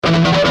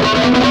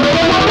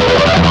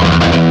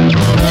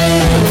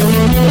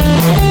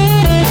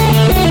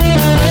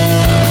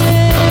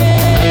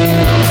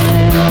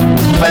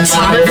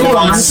Atomic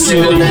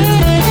Monsoon.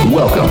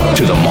 Welcome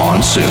to the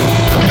Monsoon.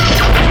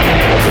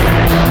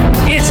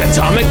 It's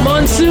Atomic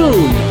Monsoon!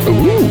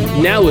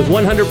 Ooh. Now with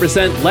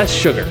 100% less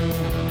sugar.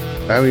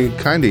 I mean,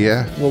 kind of,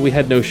 yeah. Well, we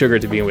had no sugar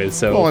to begin with,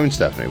 so... Well, I mean,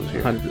 Stephanie was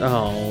here.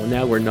 Oh,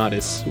 now we're not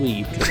as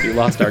sweet because we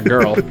lost our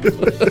girl.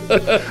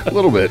 A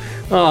little bit.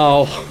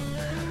 Oh.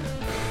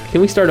 Can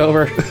we start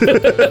over?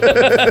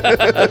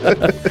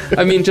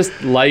 I mean,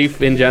 just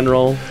life in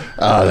general.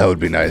 That would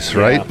be nice,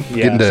 right? Yeah.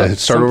 Getting to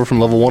start over from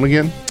level 1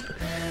 again?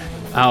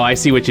 Oh, I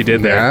see what you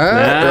did there.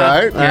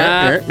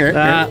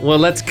 Right. Well,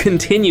 let's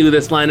continue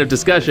this line of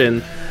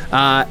discussion.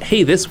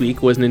 Hey, this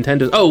week was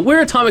Nintendo's... Oh,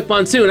 we're Atomic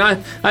Monsoon. I'm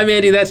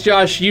Andy, that's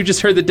Josh. You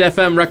just heard the Def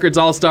M Records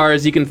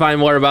All-Stars. You can find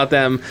more about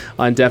them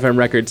on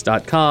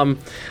defmrecords.com,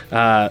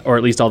 or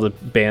at least all the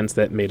bands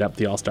that made up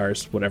the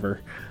All-Stars,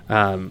 whatever.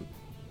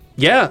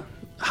 Yeah.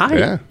 Hi.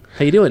 Yeah.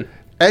 How you doing?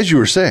 As you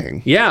were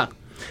saying. Yeah.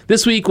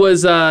 This week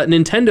was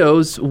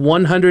Nintendo's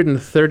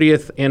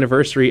 130th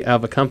anniversary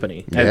of a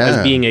company,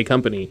 as being a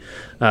company,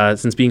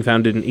 since being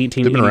founded in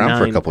 1889. They've been around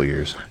for a couple of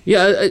years.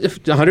 Yeah,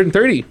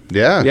 130.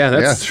 Yeah. Yeah,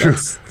 that's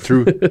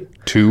through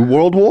 2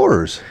 world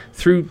wars.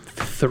 Through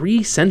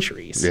 3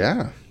 centuries.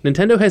 Yeah.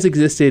 Nintendo has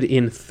existed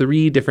in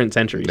 3 different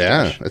centuries.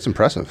 Yeah, Josh. that's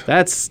impressive.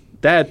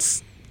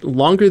 That's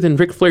longer than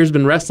Ric Flair's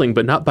been wrestling,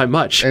 but not by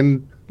much.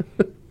 And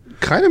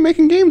kind of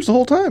making games the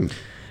whole time.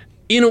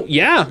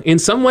 Yeah, in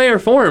some way or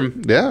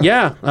form. Yeah.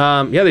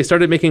 Yeah. They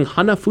started making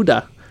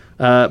Hanafuda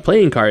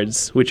playing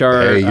cards, which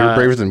are... Hey, you're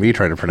braver than me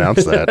trying to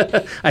pronounce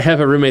that. I have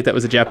a roommate that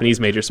was a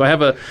Japanese major, so I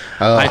have a...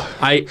 I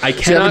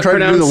cannot See, I've been trying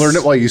pronounce... to learn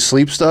it while you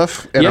sleep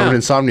stuff, and Yeah. I'm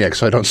an insomniac,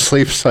 so I don't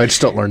sleep, so I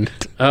just don't learn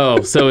it.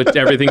 Oh, so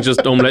everything's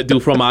just omelette du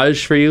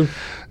fromage for you?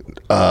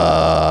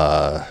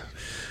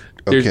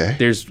 Okay.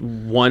 There's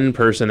one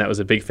person that was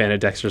a big fan of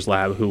Dexter's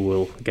Lab who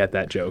will get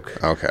that joke.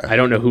 Okay. I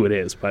don't know who it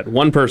is, but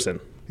one person,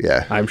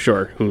 Yeah. I'm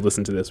sure, who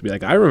listened to this will be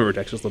like, I remember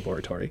Dexter's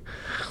Laboratory.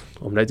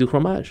 Omelette du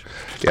fromage.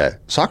 Yeah.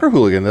 Soccer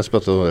hooligan, that's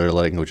about the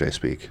language I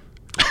speak.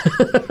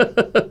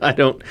 I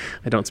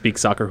don't speak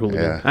soccer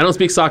hooligan. Yeah. I don't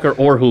speak soccer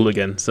or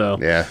hooligan, so...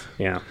 Yeah.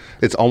 Yeah.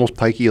 It's almost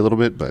pikey a little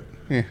bit, but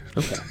yeah.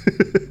 Okay.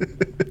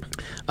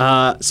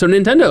 So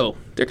Nintendo,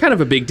 they're kind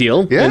of a big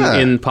deal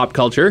in pop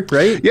culture,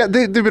 right? Yeah,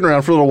 they've been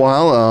around for a little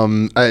while.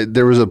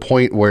 There was a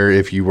point where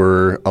if you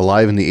were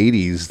alive in the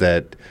 80s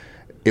that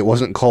it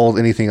wasn't called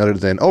anything other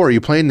than, are you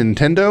playing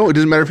Nintendo? It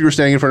doesn't matter if you were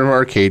standing in front of an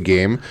arcade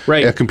game,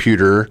 Right. a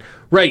computer,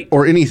 Right.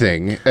 or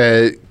anything.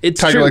 It's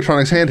Tiger true.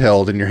 Electronics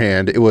handheld in your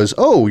hand. It was,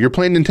 you're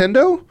playing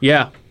Nintendo?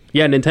 Yeah.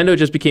 Yeah, Nintendo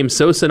just became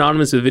so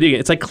synonymous with video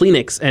games. It's like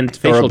Kleenex and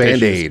facial tissues.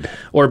 Band-Aid.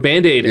 Or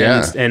Band-Aid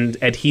Yeah. and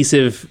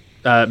adhesive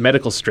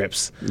medical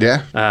strips.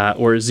 Yeah.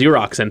 Or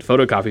Xerox and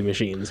photocopy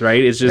machines,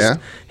 right? It's just,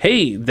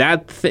 hey,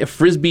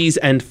 Frisbees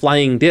and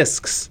flying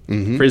discs.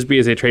 Mm-hmm. Frisbee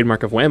is a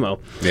trademark of Whammo.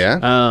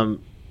 Yeah.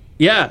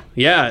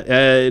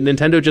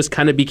 Nintendo just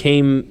kind of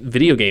became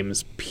video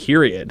games,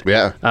 period.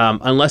 Yeah.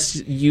 Unless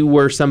you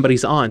were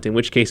somebody's aunt, in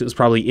which case it was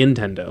probably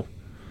Nintendo.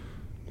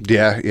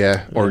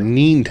 Yeah. Or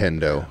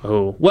Nintendo.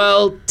 Oh,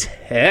 well,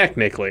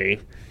 technically,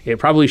 it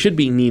probably should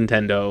be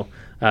Nintendo,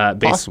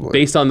 Possibly.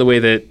 based on the way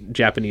that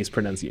Japanese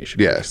pronunciation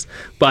Yes. works.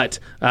 But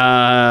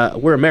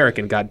we're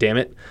American,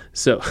 goddammit.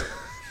 So,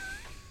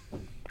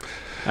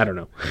 I don't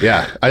know.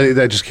 Yeah, I think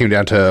that just came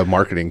down to a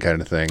marketing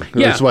kind of thing.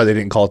 Yeah. That's why they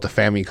didn't call it the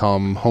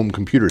Famicom home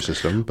computer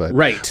system. But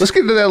Right. let's get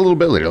into that a little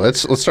bit later.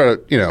 Let's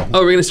start. Oh,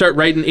 we're going to start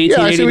right in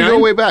Yeah, I say we 1889? go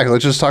way back.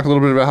 Let's just talk a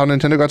little bit about how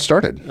Nintendo got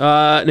started.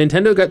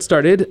 Nintendo got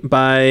started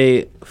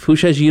by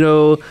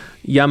Fushajiro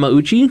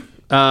Yamauchi.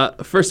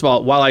 First of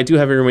all, while I do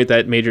have a roommate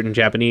that majored in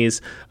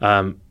Japanese,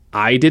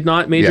 I did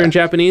not major in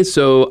Japanese,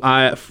 so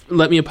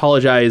let me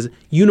apologize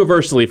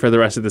universally for the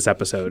rest of this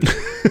episode.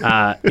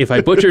 If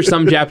I butcher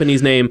some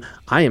Japanese name,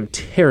 I am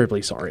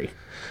terribly sorry.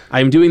 I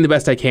am doing the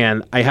best I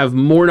can. I have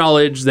more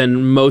knowledge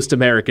than most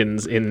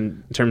Americans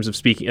in terms of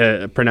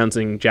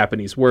pronouncing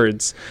Japanese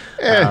words,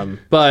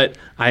 but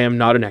I am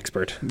not an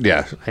expert.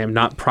 Yeah. I am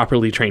not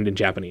properly trained in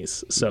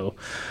Japanese, so...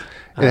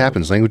 It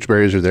happens. Language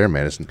barriers are there,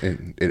 man.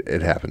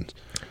 It happens.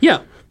 Yeah,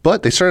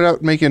 But they started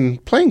out making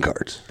playing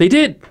cards. they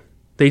did.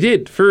 They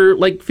did. For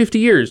like 50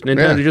 years,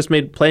 Nintendo Yeah. just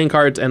made playing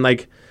cards and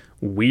like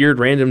weird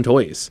random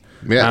toys.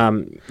 Yeah.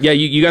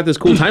 You got this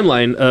cool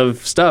timeline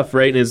of stuff,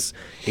 right? And it's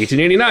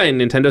 1889,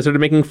 Nintendo started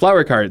making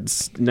flower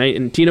cards.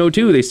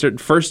 1902, they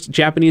started first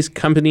Japanese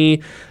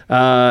company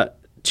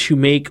to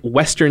make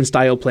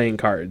Western-style playing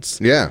cards.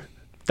 Yeah.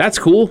 That's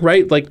cool,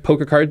 right? Like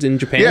poker cards in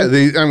Japan. Yeah,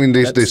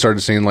 they started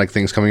seeing like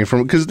things coming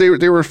from, because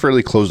they were a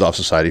fairly closed off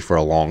society for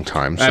a long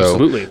time. So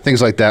Absolutely.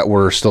 things like that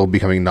were still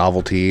becoming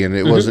novelty, and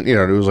it wasn't, it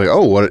was like,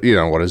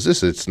 what is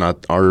this? It's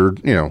not our,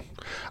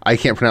 I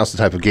can't pronounce the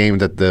type of game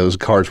that those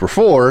cards were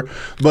for,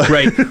 but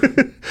Right.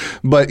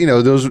 but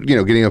those,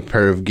 getting a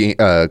pair of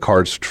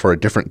cards for a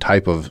different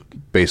type of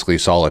basically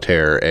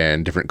solitaire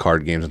and different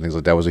card games and things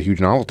like that was a huge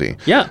novelty.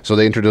 Yeah. So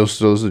they introduced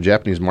those to the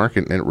Japanese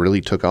market, and it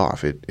really took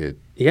off. It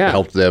Yeah.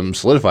 helped them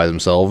solidify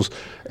themselves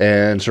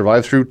and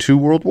survive through 2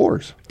 world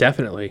wars.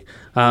 Definitely.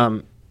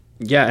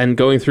 Yeah, and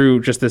going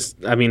through just this,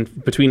 I mean,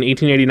 between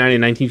 1889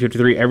 and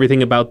 1953,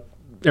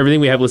 everything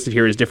we have listed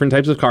here is different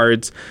types of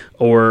cards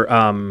or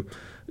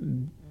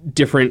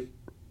different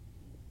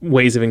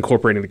ways of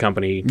incorporating the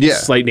company. Yeah.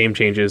 Slight name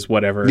changes,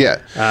 whatever.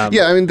 Yeah.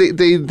 I mean,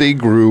 they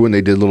grew and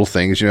they did little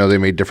things. You know, they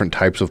made different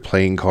types of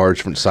playing cards,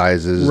 different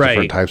sizes, Right.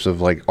 different types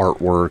of like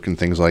artwork and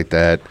things like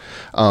that.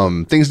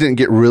 Things didn't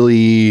get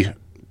really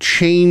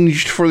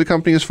changed for the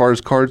company as far as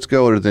cards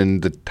go, other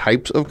than the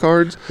types of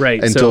cards, Right,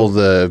 until so-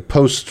 the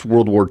post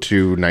World War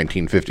II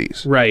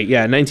 1950s. Right,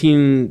 yeah.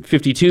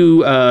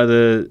 1952,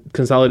 the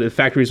consolidated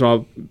factories were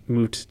all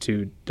moved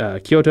to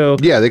Kyoto.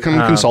 Yeah, they kind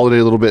of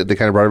consolidated a little bit. They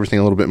kind of brought everything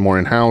a little bit more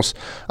in house.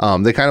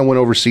 They kind of went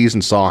overseas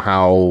and saw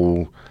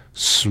how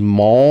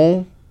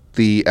small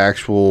the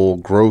actual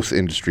growth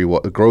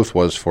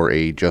was for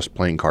a just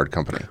playing card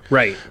company.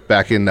 Right.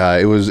 Back in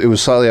it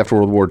was slightly after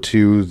World War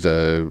II.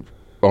 The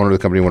owner of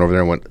the company went over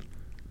there and went,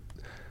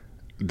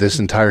 this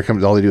entire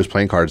company, all they do is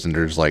playing cards, and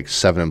there's like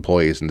 7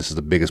 employees, and this is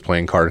the biggest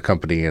playing card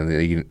company in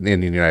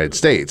the United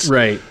States.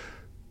 Right.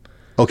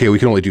 Okay, we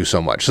can only do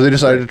so much. So they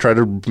decided to try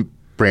to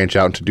branch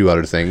out to do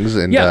other things,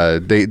 and Yeah.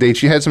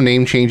 she had some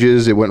name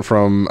changes. It went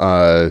from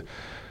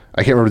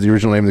I can't remember the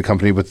original name of the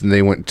company, but then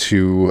they went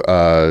to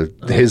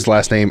his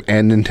last name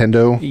and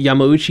Nintendo.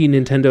 Yamauchi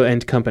Nintendo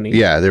and Company.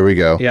 Yeah, there we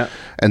go. Yeah.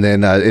 And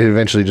then it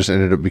eventually just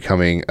ended up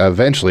becoming just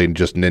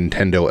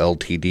Nintendo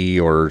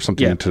Ltd. or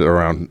something Yeah. to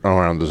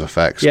around those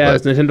effects. Yeah, But-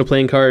 it's Nintendo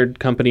Playing Card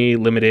Company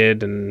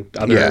Limited and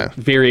other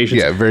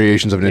variations. Yeah,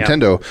 variations of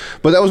Nintendo.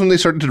 But that was when they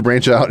started to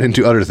branch out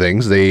into other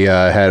things. They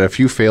had a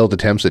few failed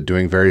attempts at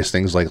doing various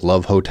things like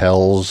Love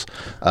Hotels,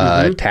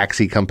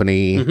 Taxi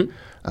Company,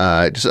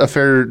 just a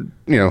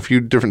few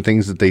different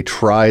things that they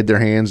tried their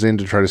hands in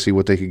to try to see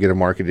what they could get a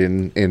market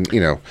in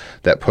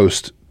that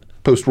post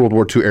World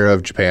War II era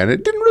of Japan.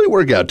 It didn't really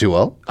work out too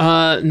well.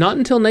 Not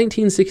until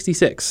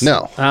 1966.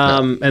 No.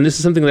 And this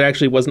is something that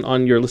actually wasn't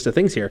on your list of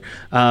things here.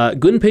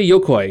 Gunpei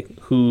Yokoi,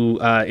 who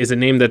is a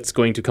name that's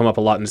going to come up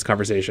a lot in this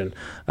conversation,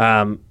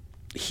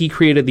 he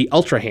created the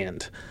Ultra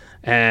Hand.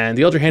 And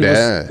the Ultra Hand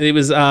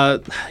was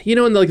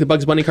in the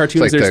Bugs Bunny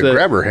cartoons, It's like there's the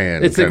grabber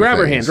hand. It's the kind of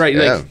grabber things. hand, right?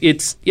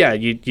 Yeah.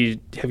 Like you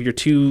have your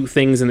 2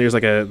 things, and there's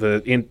like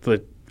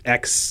the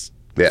X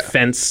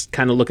fence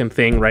kind of looking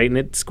thing, right? And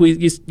it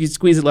you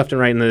squeeze it left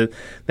and right, and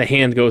the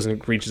hand goes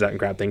and reaches out and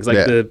grabs things,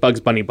 like the Bugs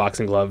Bunny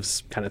boxing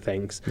gloves kind of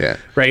things. Yeah.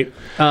 Right.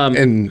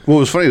 And what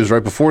was funny was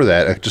right before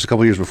that, just a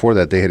couple years before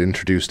that, they had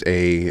introduced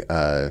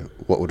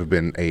what would have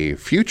been a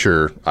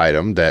future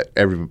item that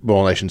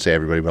I shouldn't say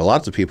everybody, but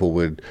lots of people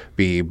would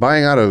be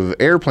buying out of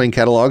airplane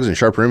catalogs and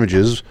Sharper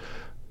Images,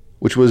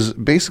 which was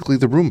basically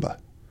the Roomba.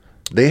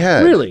 They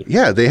had Really?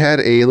 Yeah, they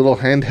had a little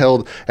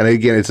handheld, and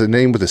again, it's a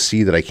name with a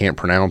C that I can't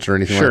pronounce or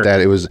anything like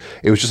that. It was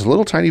just a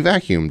little tiny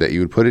vacuum that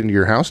you would put into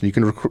your house, and you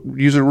can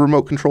use a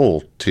remote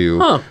control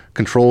to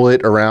control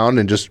it around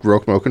and just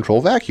remote control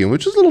vacuum,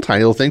 which is a tiny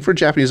little thing for a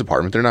Japanese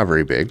apartment. They're not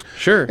very big.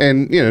 Sure.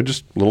 And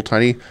just a little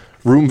tiny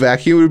room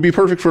vacuum. It would be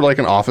perfect for like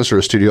an office or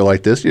a studio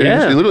like this. You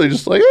literally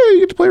just like, hey, you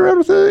get to play around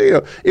with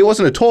it. It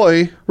wasn't a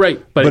toy,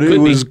 Right, but it it could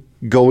was be.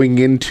 Going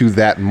into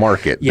that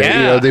market.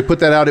 Yeah. They put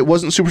that out. It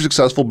wasn't super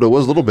successful, but it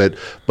was a little bit.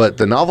 But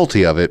the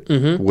novelty of it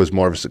was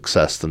more of a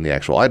success than the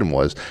actual item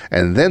was.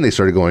 And then they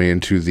started going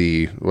into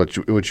the what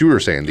you were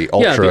saying, the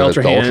Ultra, The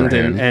Ultra Hand,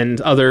 Hand. and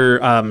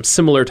other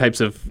similar types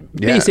of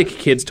basic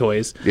kids'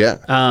 toys. Yeah.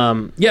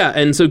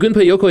 And so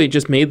Gunpei Yokoi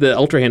just made the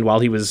Ultra Hand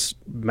while he was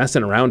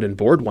messing around and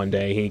bored one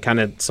day. He kind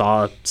of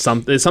saw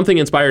something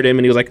inspired him,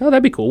 and he was like, oh,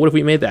 that'd be cool. What if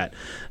we made that?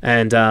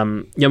 And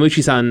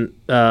Yamauchi-san,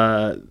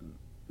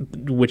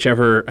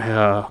 whichever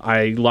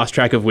I lost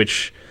track of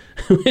which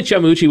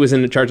Yamauchi was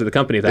in charge of the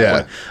company at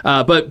that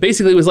point. But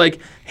basically it was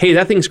like, hey,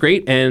 that thing's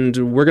great,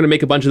 and we're going to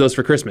make a bunch of those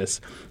for Christmas.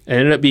 And it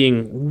ended up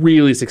being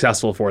really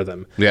successful for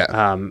them.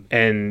 Yeah.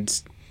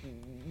 And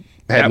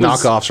had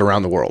knockoffs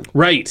around the world.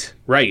 Right.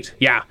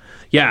 Yeah.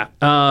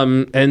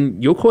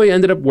 And Yokoi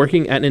ended up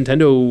working at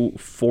Nintendo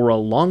for a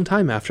long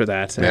time after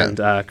that,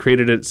 and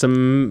created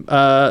some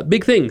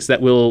big things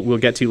that we'll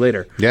get to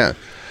later. Yeah.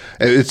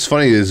 It's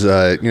funny is,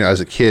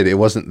 as a kid, it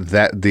wasn't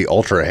that the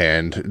Ultra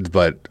Hand,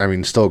 but I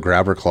mean, still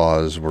grabber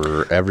claws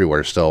were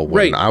everywhere still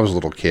when I was a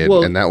little kid.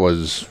 And that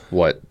was,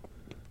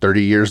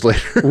 30 years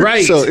later?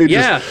 Right. So it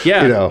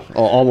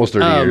almost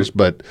 30 years.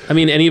 But I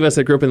mean, any of us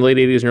that grew up in the late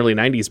 80s and early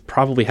 90s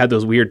probably had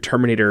those weird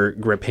Terminator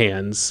grip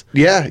hands.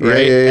 Yeah.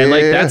 Right. And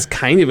that's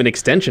kind of an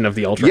extension of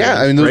the Ultra Hand.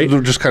 Yeah. I mean, those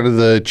were just kind of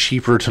the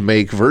cheaper to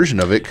make version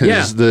of it,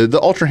 because the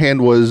Ultra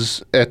Hand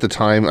was, at the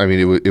time, I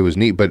mean, it was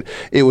neat, but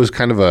it was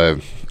kind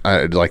of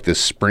like this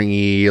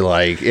springy,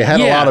 it had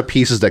a lot of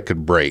pieces that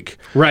could break.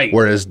 Right.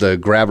 Whereas the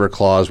grabber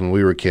claws, when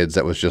we were kids,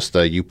 that was just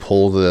you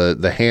pull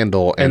the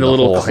handle and the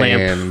little whole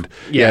clamp. hand.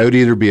 Yeah. It would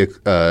either be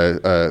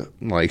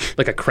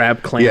like a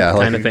crab clamp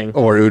kind of thing,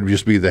 or it would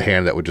just be the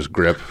hand that would just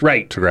grip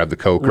to grab the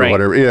Coke or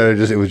whatever.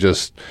 It was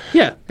just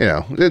they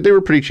they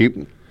were pretty cheap.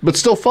 but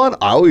still fun.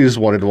 I always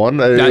wanted one.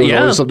 It was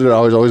always something that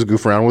I was always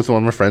goof around with one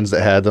of my friends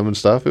that had them and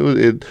stuff. It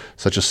was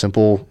such a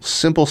simple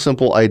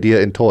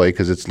idea and toy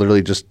because it's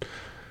literally just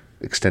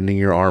extending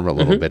your arm a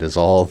little bit is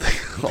all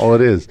it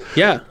is.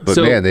 Yeah. But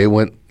so, man, they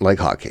went like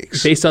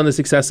hotcakes. Based on the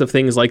success of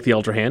things like the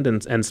Ultra Hand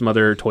and some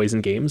other toys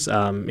and games,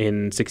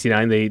 in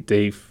 '69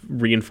 they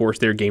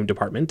reinforced their game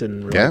department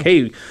and were like,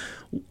 hey,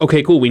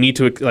 okay, cool. We need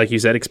to, like you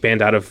said,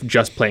 expand out of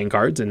just playing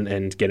cards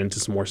and get into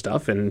some more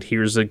stuff. And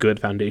here's a good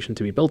foundation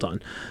to be built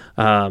on.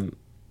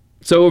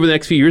 So over the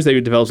next few years, they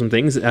would develop some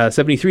things.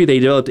 '73, they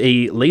developed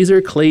a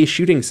laser clay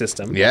shooting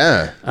system.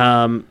 Yeah.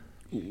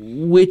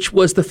 Which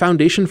was the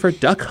foundation for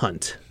Duck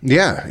Hunt.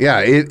 Yeah.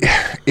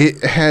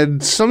 It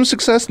had some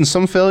success and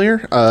some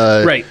failure.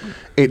 Right.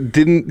 It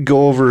didn't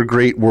go over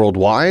great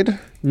worldwide.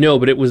 No,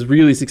 but it was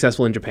really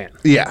successful in Japan.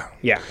 Yeah.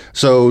 Yeah.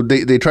 So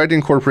they tried to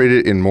incorporate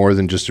it in more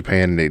than just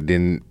Japan. They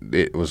didn't.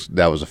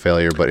 That was a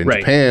failure. But in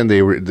Japan,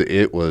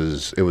 it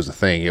was a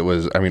thing. It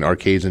was, I mean,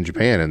 arcades in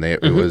Japan, and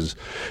it was.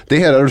 They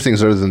had other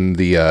things other than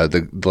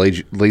the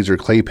laser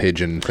clay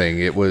pigeon thing.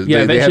 It was. Yeah.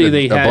 Eventually,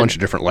 they had a bunch of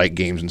different light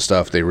games and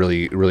stuff. They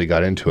really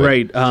got into it.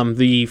 Right.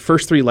 The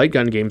first 3 light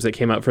gun games that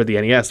came out for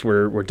the NES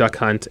were Duck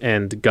Hunt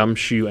and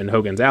Gumshoe and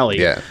Hogan's Alley.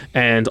 Yeah.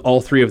 And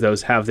all 3 of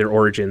those have their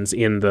origins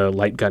in the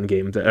light gun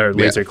game, or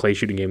laser clay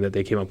shooting game that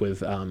they came up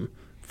with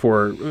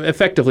for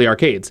effectively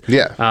arcades.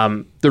 Yeah.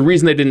 The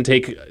reason they didn't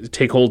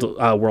take hold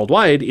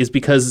worldwide is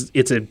because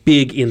it's a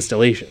big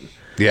installation.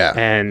 Yeah.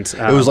 And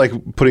it was like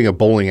putting a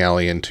bowling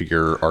alley into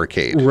your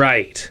arcade.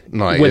 Right.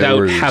 Like,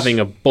 without having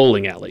a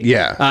bowling alley.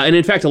 Yeah. And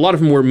in fact, a lot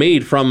of them were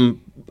made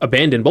from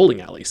abandoned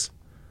bowling alleys.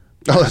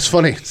 Oh, that's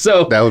funny.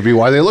 So that would be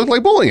why they look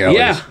like bowling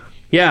alleys.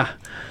 Yeah.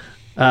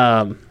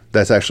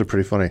 That's actually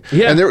pretty funny.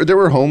 Yeah. And there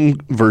were home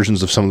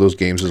versions of some of those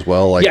games as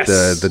well, like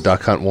the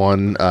Duck Hunt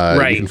one.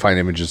 You can find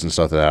images and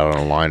stuff that out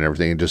online and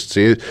everything, and just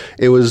see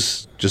it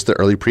was just the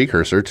early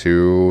precursor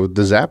to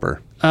the Zapper.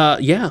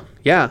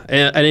 Yeah.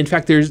 And in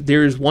fact,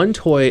 there's one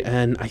toy,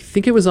 and I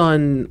think it was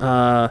on.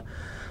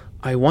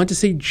 I want to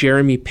say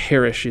Jeremy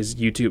Parish's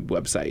YouTube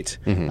website.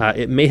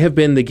 It may have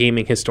been The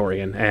Gaming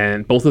Historian,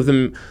 and both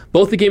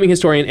The Gaming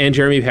Historian and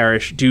Jeremy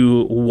Parish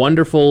do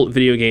wonderful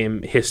video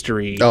game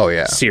history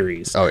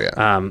series. Oh,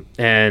 yeah.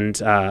 And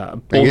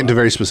they get into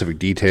very specific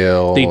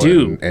detail. They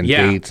do. And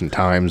dates and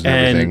times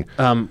and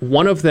everything.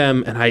 One of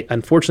them, and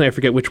unfortunately I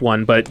forget which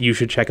one, but you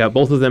should check out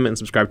both of them and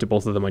subscribe to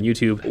both of them on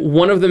YouTube.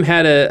 One of them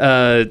had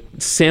a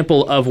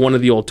sample of one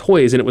of the old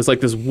toys, and it was like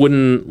this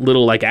wooden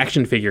little like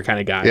action figure kind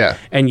of guy. Yeah.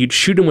 And you'd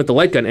shoot him with the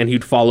light gun and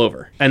he'd fall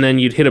over. And then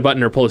you'd hit a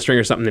button or pull a string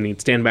or something and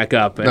he'd stand back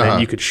up. And then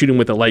you could shoot him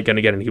with the light gun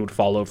again and he would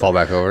fall over. Fall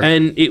back over.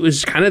 And it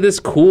was kind of this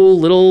cool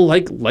little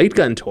like light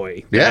gun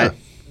toy. Yeah.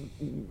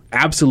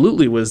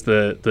 Absolutely was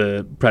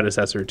the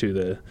predecessor to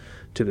the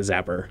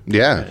Zapper.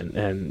 Yeah.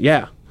 And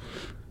yeah.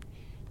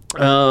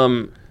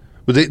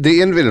 But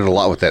they innovated a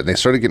lot with that. And they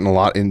started getting a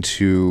lot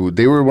into.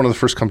 They were one of the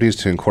first companies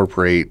to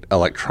incorporate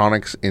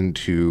electronics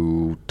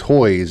into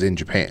toys in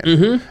Japan,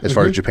 as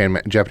far as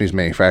Japanese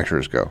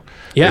manufacturers go.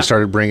 Yeah. They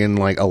started bringing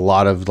like a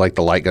lot of like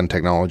the light gun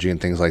technology and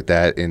things like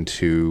that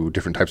into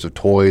different types of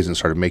toys, and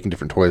started making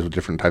different toys with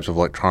different types of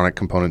electronic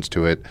components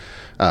to it.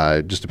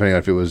 Just depending on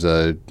if it was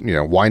a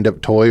wind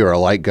up toy or a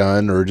light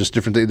gun or just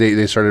different.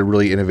 They started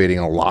really innovating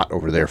a lot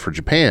over there for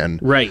Japan.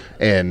 Right.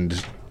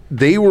 And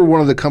they were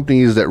one of the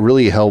companies that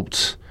really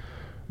helped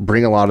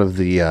bring a lot of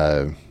the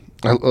a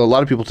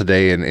lot of people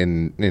today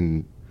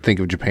and think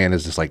of Japan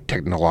as this like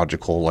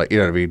technological, like, you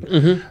know what I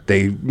mean?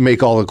 They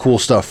make all the cool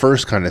stuff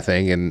first kind of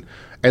thing,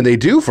 and they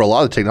do for a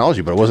lot of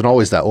technology, but it wasn't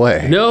always that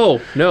way. No,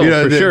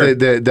 for sure.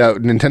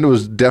 Nintendo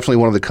was definitely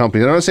one of the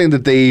companies. I'm not saying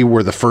that they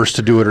were the first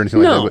to do it or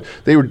anything like that,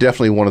 but they were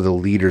definitely one of the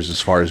leaders as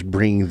far as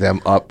bringing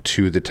them up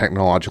to the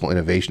technological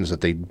innovations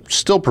that they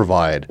still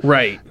provide.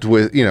 Right.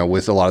 With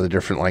a lot of the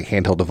different like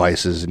handheld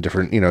devices and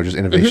different just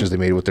innovations they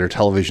made with their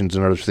televisions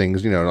and other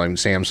things. Like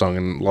Samsung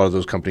and a lot of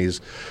those companies,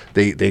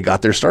 they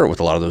got their start with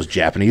a lot of those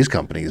Japanese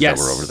companies that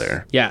were over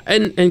there. Yeah,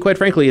 and quite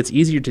frankly, it's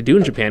easier to do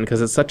in Japan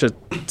because it's such a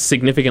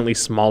significantly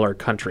smaller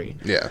country.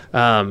 Yeah.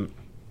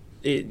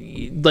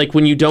 Like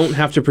when you don't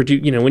have to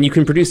produce, when you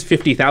can produce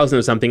 50,000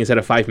 of something instead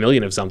of 5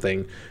 million of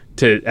something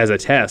as a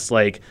test,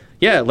 like,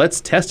 yeah, let's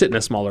test it in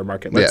a smaller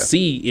market. Let's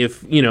see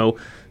if,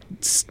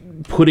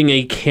 putting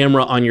a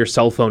camera on your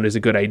cell phone is a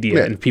good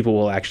idea and people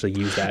will actually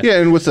use that. Yeah,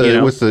 and with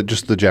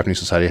just the Japanese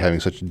society having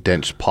such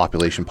dense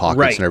population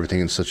pockets and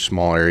everything in such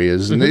small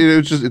areas, and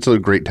it's a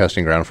great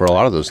testing ground for a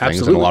lot of those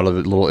things and a lot of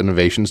little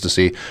innovations to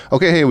see,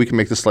 okay, hey, we can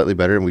make this slightly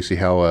better, and we see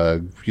how a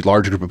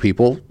large group of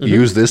people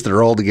use this that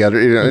are all together,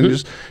 and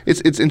just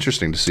it's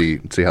interesting to see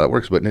how that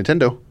works. But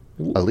Nintendo,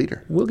 a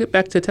leader. We'll get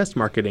back to test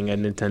marketing at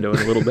Nintendo in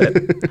a little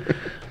bit.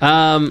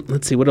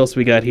 Let's see, what else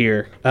we got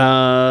here?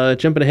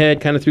 Jumping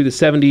ahead kind of through the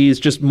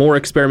 70s, just more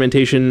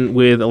experimentation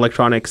with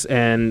electronics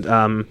and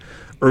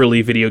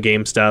early video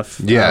game stuff.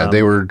 Yeah,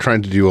 they were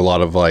trying to do a lot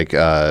of like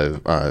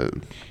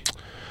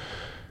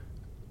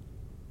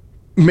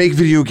make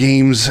video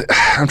games.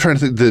 I'm trying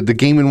to think the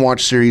Game and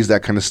Watch series,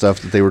 that kind of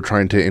stuff that they were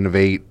trying to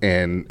innovate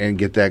and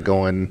get that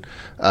going.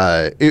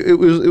 It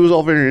was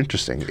all very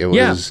interesting. It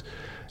was.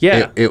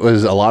 Yeah. It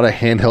was a lot of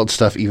handheld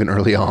stuff even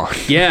early on.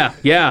 Yeah.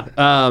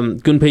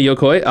 Gunpei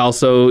Yokoi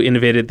also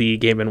innovated the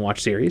Game &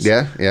 Watch series.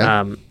 Yeah.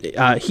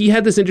 He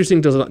had this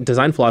interesting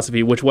design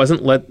philosophy, which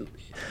wasn't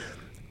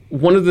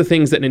one of the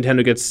things that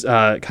Nintendo gets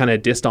kind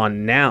of dissed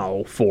on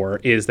now for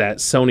is that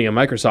Sony and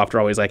Microsoft are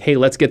always like, hey,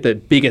 let's get the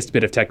biggest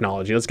bit of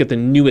technology. Let's get the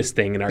newest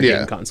thing in our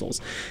game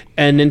consoles.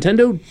 And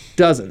Nintendo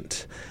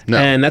doesn't. No.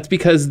 And that's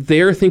because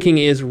their thinking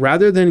is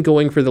rather than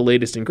going for the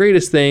latest and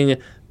greatest thing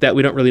that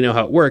we don't really know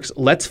how it works,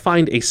 let's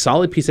find a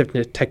solid piece of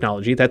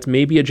technology that's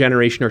maybe a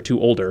generation or two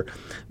older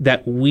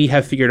that we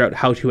have figured out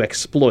how to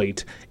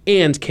exploit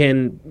and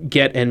can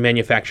get and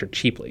manufacture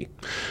cheaply.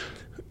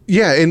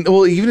 Yeah, and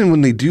well, even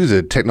when they do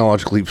the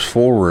technological leaps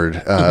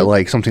forward,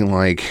 like something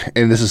like,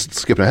 and this is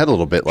skipping ahead a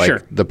little bit,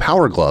 like the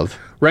Power Glove,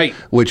 right?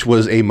 Which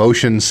was a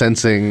motion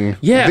sensing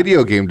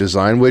video game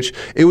design, which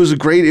it was a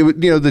great,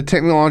 the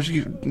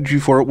technology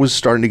for it was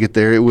starting to get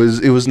there. It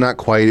was not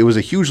quite. It was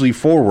a huge leap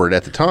forward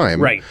at the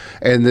time, right?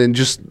 And then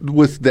just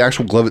with the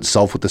actual glove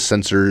itself, with the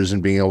sensors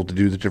and being able to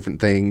do the different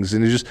things,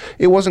 and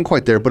it wasn't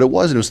quite there, but it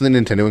was. And it was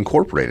something Nintendo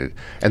incorporated,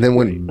 and then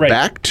went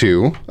back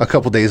to a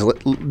couple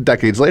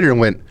decades later and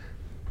went,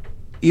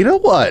 you know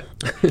what?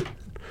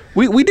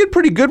 we did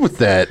pretty good with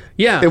that.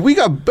 Yeah. If we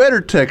got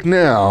better tech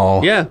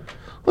now. Yeah.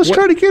 Let's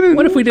try to get it.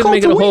 What if we didn't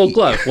make it a whole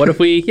glove? What if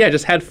we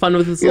just had fun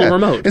with this little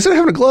remote? Instead of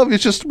having a glove,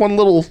 it's just one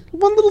little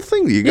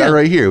thing that you got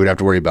right here. We'd have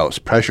to worry about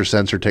pressure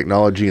sensor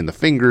technology in the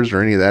fingers or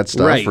any of that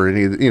stuff, or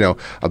any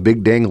a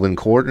big dangling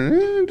cord,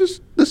 and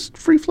just this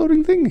free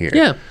floating thing here.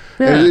 Yeah.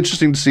 And it's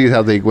interesting to see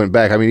how they went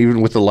back. I mean,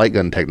 even with the light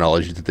gun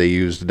technology that they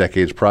used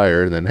decades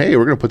prior, and then hey,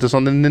 we're going to put this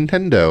on the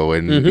Nintendo,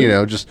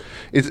 and just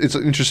it's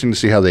interesting to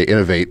see how they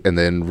innovate and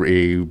then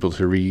able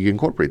to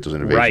reincorporate those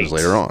innovations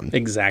later on.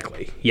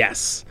 Exactly.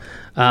 Yes.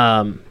 So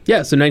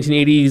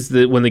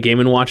 1980s, when the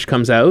Game & Watch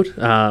comes out.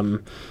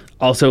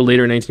 Also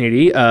later in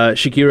 1980,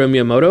 Shigeru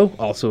Miyamoto,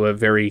 also a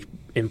very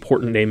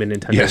important name in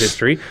Nintendo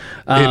history.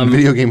 In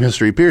video game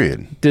history,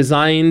 period.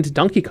 Designed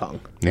Donkey Kong.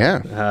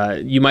 Yeah.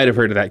 You might have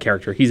heard of that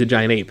character. He's a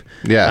giant ape.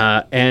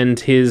 Yeah. And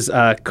his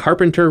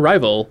carpenter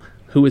rival,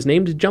 who was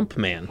named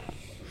Jumpman.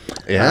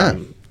 Yeah.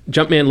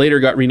 Jumpman later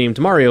got renamed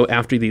Mario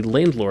after the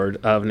landlord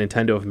of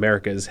Nintendo of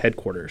America's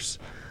headquarters.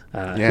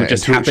 Who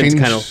just happens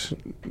kind of.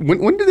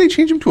 When did they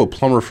change him to a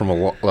plumber from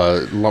a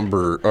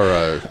lumber or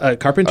a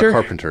carpenter? A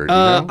carpenter. Do you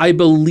know? I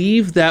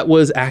believe that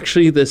was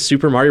actually the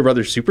Super Mario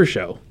Brothers Super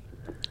Show.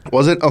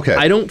 Was it? Okay.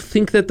 I don't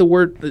think that the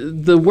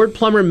word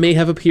plumber may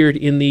have appeared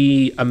in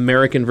the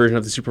American version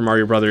of the Super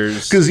Mario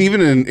Brothers. Because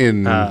even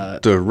in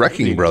the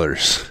Wrecking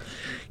Brothers,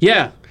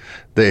 there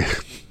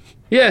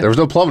was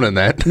no plumbing in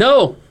that.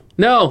 No,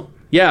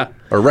 yeah.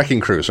 Or Wrecking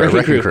Crew, sorry,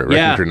 Wrecking Crew,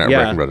 not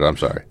Wrecking Brothers. I'm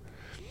sorry.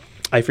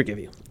 I forgive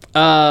you.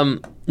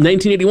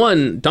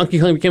 1981, Donkey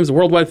Kong becomes a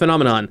worldwide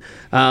phenomenon.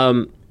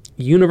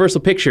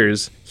 Universal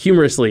Pictures,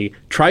 humorously,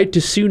 tried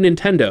to sue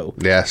Nintendo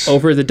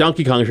over the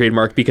Donkey Kong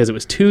trademark because it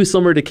was too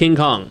similar to King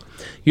Kong.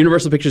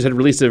 Universal Pictures had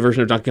released a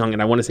version of Donkey Kong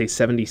in, I want to say,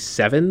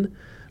 1977,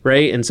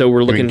 right? And so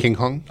we're looking... King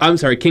Kong? I'm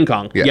sorry, King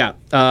Kong, yeah.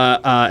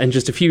 And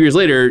just a few years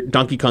later,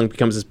 Donkey Kong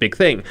becomes this big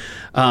thing.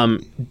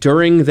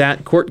 During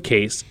that court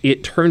case,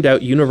 it turned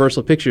out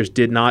Universal Pictures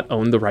did not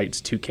own the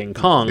rights to King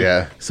Kong.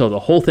 Yeah. So the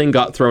whole thing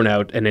got thrown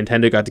out, and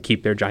Nintendo got to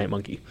keep their giant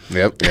monkey.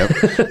 Yep.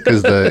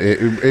 Because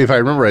if I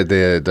remember right,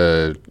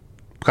 the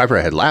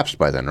copyright had lapsed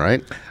by then,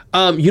 right?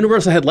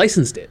 Universal had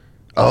licensed it.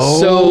 Oh.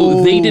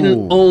 So they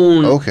didn't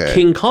own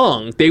King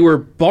Kong. They were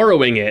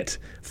borrowing it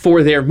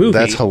for their movie.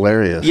 That's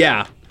hilarious.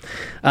 Yeah.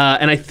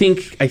 And I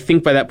think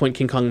by that point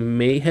King Kong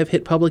may have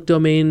hit public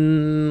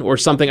domain or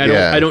something.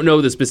 I don't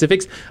know the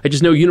specifics. I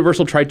just know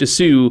Universal tried to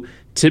sue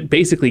to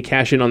basically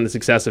cash in on the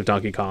success of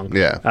Donkey Kong.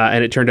 Yeah.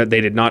 And it turned out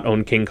they did not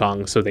own King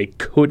Kong, so they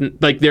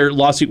couldn't. Like their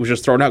lawsuit was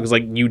just thrown out because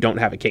you don't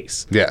have a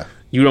case. Yeah.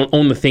 You don't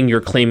own the thing you're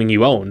claiming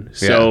you own.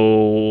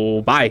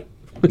 So bye.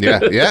 Yeah.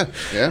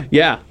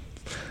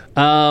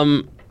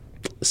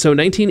 So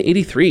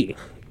 1983,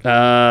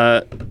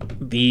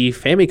 the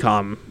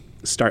Famicom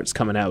starts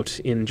coming out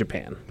in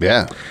Japan.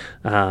 Yeah.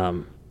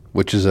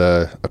 Which is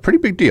a pretty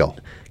big deal.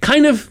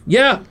 Kind of,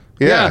 yeah.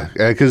 Yeah,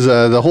 because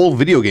the whole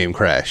video game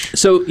crash.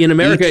 So in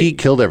America, E.T.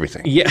 killed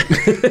everything. Yeah,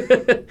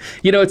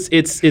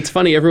 it's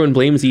funny. Everyone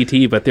blames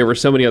E.T., but there were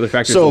so many other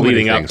factors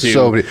leading up to.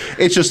 So many.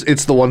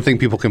 It's the one thing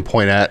people can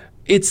point at.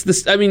 It's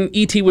this. I mean,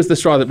 E.T. was the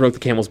straw that broke the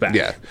camel's back.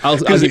 Yeah, I'll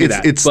give you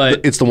that. It's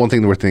the one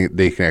thing where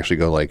they can actually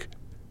go like,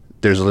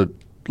 there's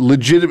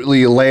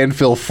legitimately a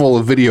landfill full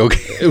of video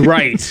games.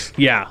 Right.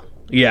 Yeah.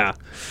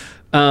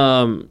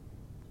 But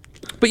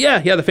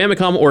the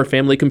Famicom or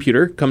Family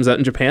Computer comes out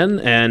in Japan,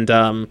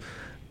 and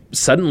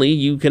suddenly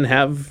you can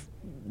have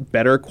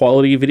better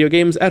quality video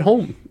games at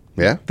home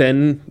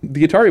than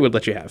the Atari would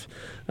let you have.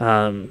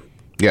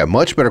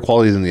 Much better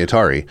quality than the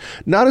Atari.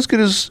 Not as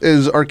good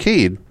as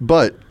arcade,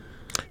 but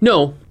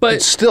No, but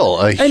It's still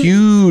a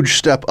huge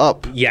step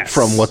up Yes.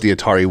 from what the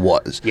Atari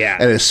was. Yeah.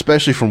 And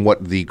especially from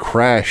what the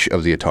crash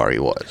of the Atari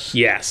was.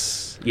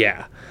 yes,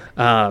 yeah.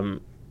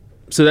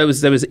 So that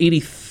was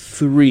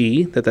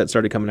 83 that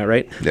started coming out,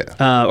 right?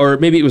 Yeah. Or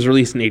maybe it was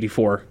released in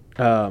 84.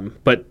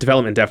 But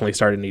development definitely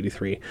started in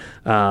 83.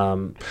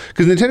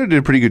 Because Nintendo did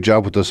a pretty good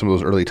job with some of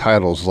those early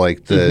titles,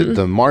 like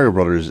the Mario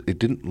Brothers. It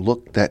didn't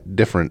look that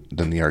different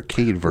than the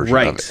arcade version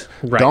of it.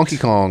 Right. Donkey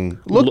Kong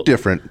looked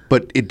different,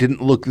 but it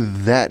didn't look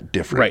that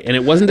different. Right, and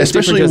it wasn't as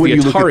different as the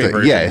Atari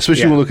version. Yeah,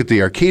 especially when you look at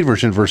the arcade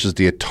version versus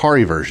the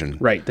Atari version.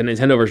 Right, the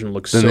Nintendo version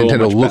looks The so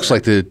Nintendo much looks better.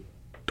 like the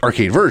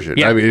arcade version.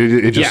 Yeah. I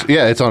mean, it just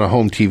it's on a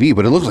home TV,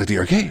 but it looks like the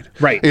arcade.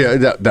 Right.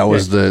 Yeah, that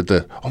was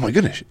the oh my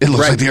goodness, it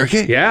looks like the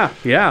arcade. Yeah.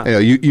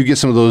 You get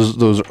some of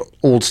those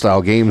old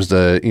style games,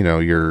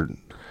 your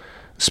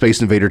Space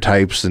Invader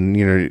types,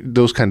 and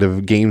those kind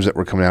of games that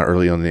were coming out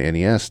early on the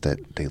NES that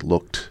they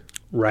looked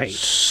Right.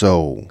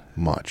 so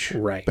much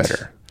Right.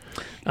 better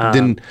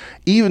than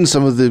even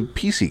some of the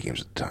PC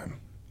games at the time.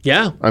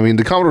 Yeah. I mean,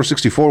 the Commodore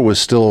 64 was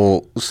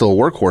still a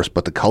workhorse,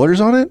 but the colors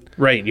on it.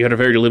 Right. You had a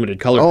very limited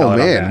color palette. Oh on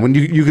man, that. when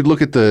you could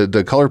look at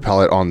the color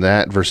palette on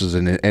that versus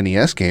an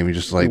NES game, you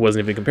just like It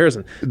wasn't even a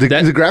comparison. the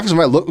graphics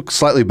might look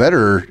slightly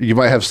better. You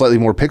might have slightly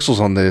more pixels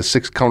on the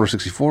Commodore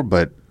 64,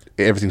 but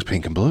everything's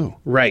pink and blue.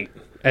 Right.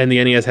 And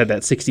the NES had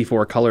that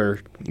 64 color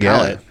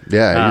palette.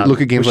 Yeah. You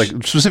look at games like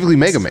specifically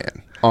Mega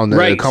Man on the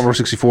Right. Commodore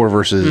 64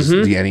 versus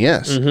the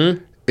NES.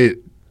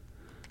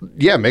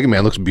 Mega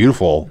Man looks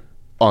beautiful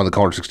on the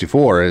Commodore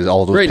 64, and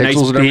all those Right, nice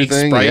pixels and big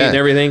everything, sprite and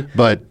everything.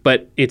 But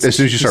it's as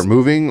soon as you start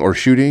moving or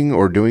shooting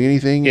or doing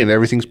anything, and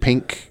everything's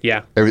pink,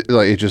 Yeah. it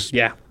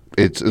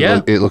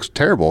looks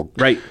terrible.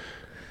 Right.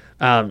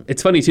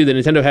 It's funny too that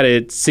Nintendo had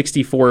a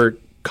 64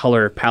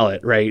 color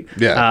palette, right?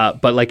 Yeah.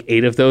 But like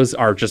 8 of those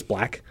are just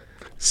black.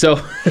 So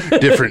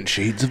Different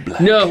shades of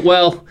black. no,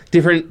 well,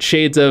 different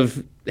shades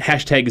of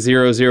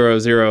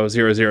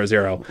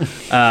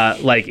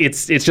 #0000000. Like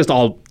it's just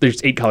all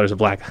there's 8 colors of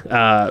black.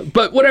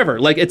 But whatever.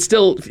 Like it's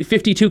still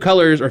 52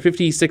 colors or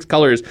 56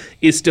 colors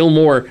is still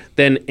more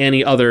than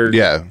any other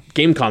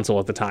game console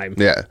at the time.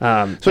 Yeah.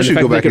 Especially if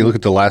you go back and look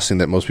at the last thing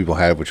that most people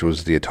had, which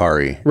was the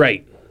Atari.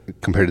 Right.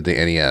 Compared to the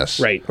NES.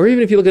 Right. Or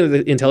even if you look at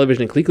the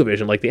Intellivision and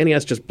ColecoVision, like the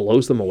NES just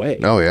blows them away.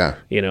 Oh, yeah.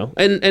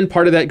 And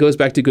part of that goes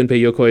back to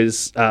Gunpei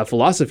Yokoi's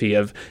philosophy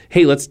of,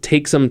 hey, let's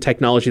take some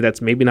technology that's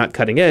maybe not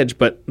cutting edge,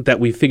 but that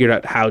we figured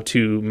out how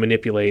to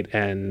manipulate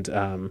and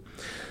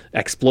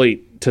exploit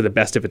to the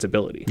best of its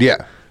ability.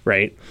 Yeah.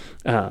 Right?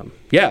 So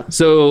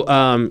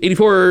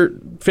 84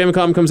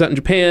 Famicom comes out in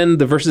Japan.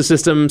 The Versus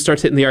system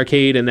starts hitting the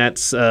arcade, and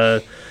that's...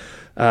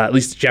 at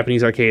least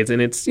Japanese arcades, and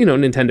it's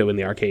Nintendo in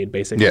the arcade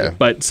basically. Yeah.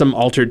 But some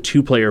altered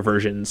 2-player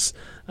versions.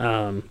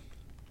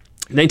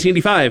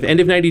 1985, end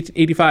of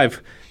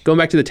 1985, going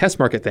back to the test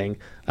market thing.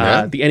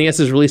 The NES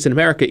is released in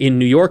America in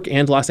New York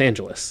and Los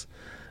Angeles.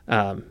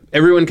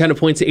 Everyone kind of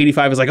points to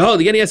 85 as like, oh,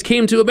 the NES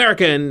came to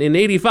America in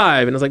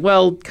 85, and it's like,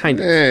 well, kind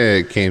of.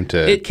 It came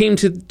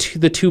to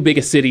the 2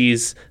 biggest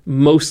cities,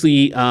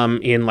 mostly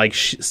in like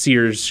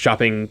Sears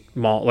shopping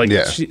mall, like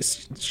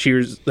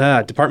Sears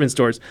department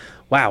stores.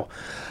 Wow.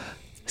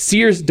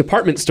 Sears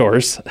department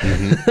stores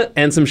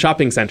and some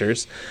shopping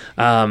centers.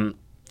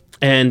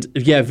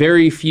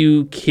 Very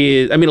few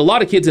kids. I mean, a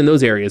lot of kids in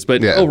those areas,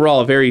 but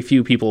overall, very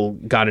few people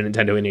got a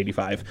Nintendo in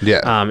 85.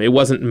 Yeah. It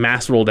wasn't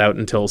mass rolled out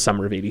until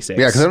summer of 86.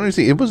 Yeah, because I don't even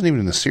think it wasn't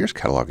even in the Sears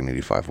catalog in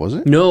 85, was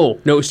it? No,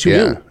 it was too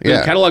new. Yeah.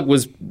 The catalog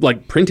was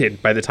like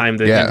printed by the time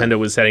that Nintendo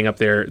was setting up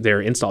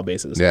their install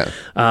bases. Yeah.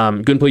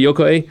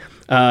 Gunpei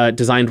Yokoi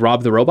designed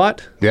Rob the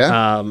Robot.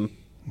 Yeah.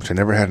 Which I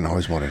never had and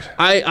always wanted.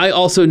 I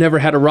also never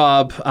had a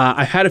Rob.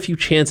 I've had a few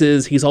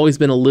chances. He's always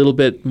been a little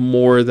bit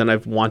more than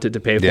I've wanted to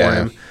pay for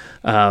him.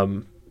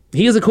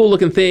 He is a cool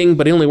looking thing,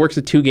 but he only works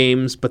with 2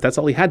 games, but that's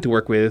all he had to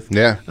work with.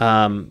 Yeah.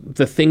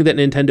 The thing that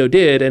Nintendo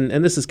did,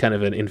 and this is kind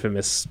of an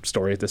infamous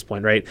story at this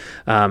point, right?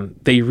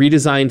 They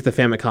redesigned the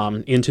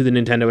Famicom into the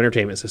Nintendo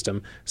Entertainment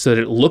System so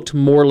that it looked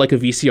more like a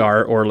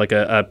VCR or like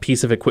a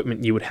piece of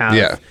equipment you would have.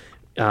 Yeah.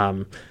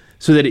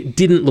 So that it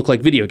didn't look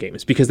like video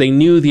games, because they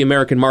knew the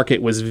American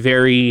market was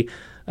very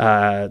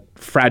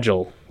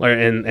fragile,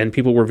 and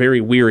people were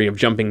very weary of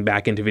jumping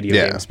back into video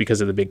games because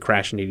of the big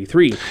crash in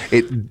 83.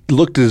 It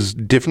looked as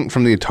different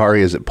from the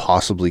Atari as it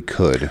possibly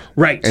could.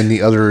 Right. And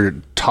the other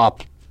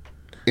top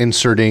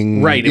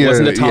inserting... Right, it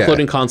wasn't a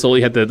top-loading console.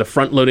 You had the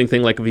front-loading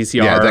thing like a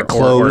VCR that or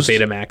closed,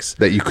 Betamax.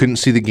 that you couldn't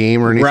see the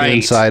game or anything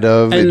inside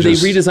of. And they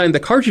redesigned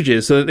the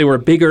cartridges so that they were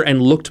bigger and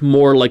looked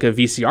more like a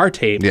VCR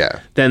tape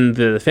than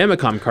the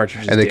Famicom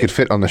cartridges And they could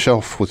fit on the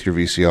shelf with your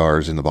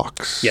VCRs in the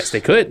box. Yes,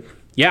 they could.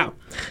 Yeah.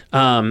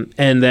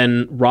 And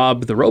then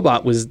Rob the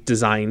Robot was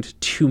designed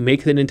to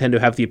make the Nintendo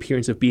have the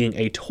appearance of being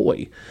a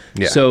toy.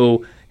 Yeah.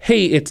 So,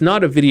 hey, it's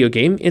not a video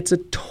game. It's a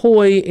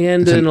toy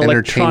and an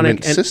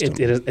electronic system.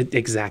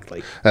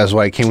 Exactly. That's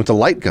why it came with the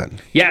light gun.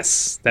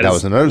 Yes. That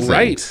was another thing.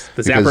 Right.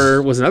 The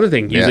Zapper was another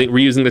thing.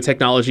 Reusing the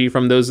technology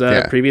from those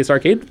previous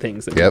arcade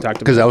things that we talked about.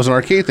 Because that was an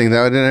arcade thing.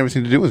 That didn't have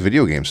anything to do with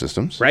video game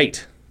systems.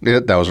 Right. Yeah,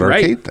 that was an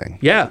arcade thing.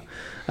 Yeah.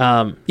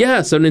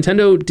 So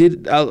Nintendo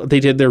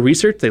did their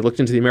research. They looked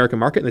into the American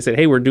market and they said,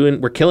 hey,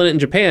 we're killing it in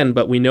Japan,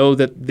 but we know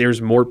that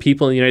there's more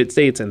people in the United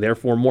States and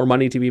therefore more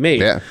money to be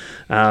made. Yeah.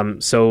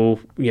 So,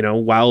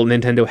 while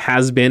Nintendo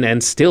has been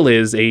and still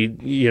is a,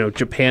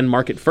 Japan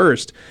market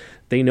first,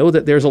 they know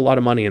that there's a lot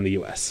of money in the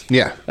U.S.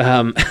 Yeah.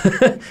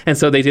 And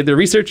so they did their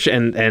research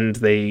and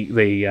they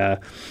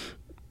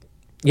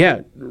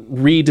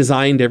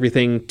redesigned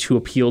everything to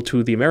appeal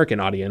to the American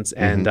audience.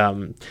 And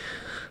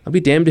I'll be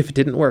damned if it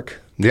didn't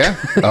work. Yeah.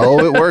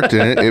 Oh, it worked.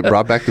 And it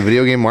brought back the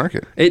video game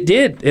market. It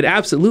did. It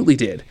absolutely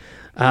did.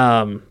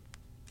 I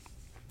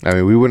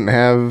mean, we wouldn't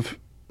have...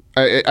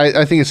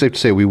 I think it's safe to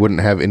say we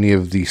wouldn't have any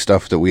of the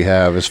stuff that we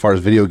have as far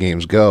as video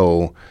games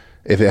go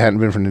if it hadn't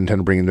been for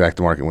Nintendo bringing back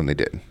the market when they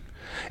did.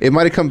 It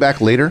might have come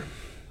back later.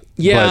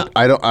 Yeah.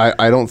 But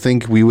I don't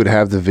think we would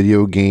have the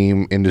video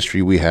game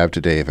industry we have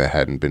today if it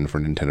hadn't been for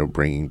Nintendo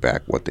bringing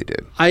back what they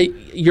did.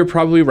 You're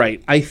probably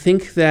right. I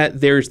think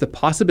that there's the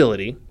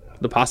possibility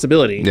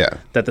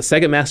that the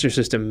Sega Master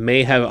System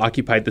may have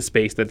occupied the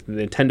space that the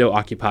Nintendo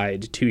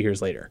occupied 2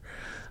 years later.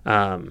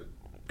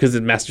 Because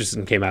the Master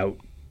System came out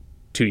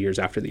 2 years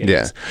after the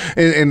NES.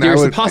 Yeah. And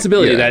there's a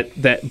possibility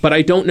that, but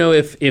I don't know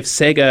if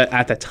Sega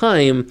at the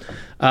time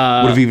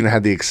would have even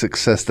had the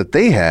success that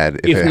they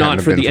had if it not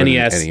hadn't for been the for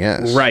NES. the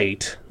NES.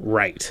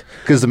 Right.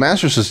 Because the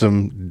Master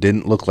System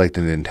didn't look like the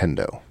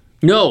Nintendo.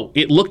 No,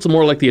 it looked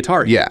more like the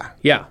Atari.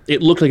 Yeah.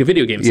 It looked like a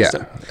video game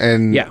system.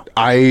 And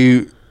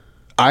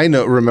I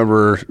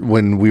remember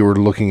when we were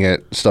looking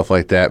at stuff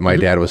like that, my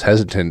dad was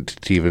hesitant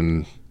to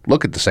even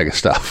look at the Sega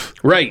stuff.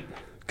 Right.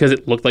 Because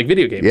it looked like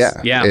video games.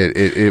 Yeah.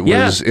 It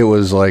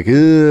was like,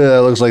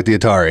 it looks like the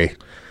Atari.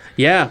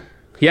 Yeah.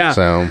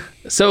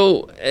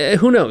 So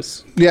who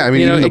knows? Yeah, I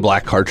mean, even the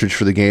black cartridge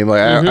for the game.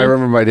 Like, I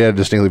remember my dad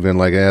distinctly being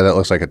like, that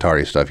looks like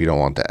Atari stuff. You don't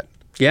want that.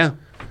 Yeah.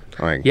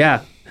 Like,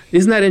 yeah.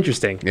 Isn't that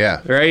interesting?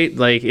 Yeah. Right?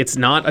 Like, it's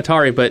not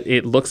Atari, but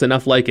it looks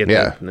enough like it.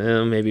 Yeah.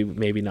 That,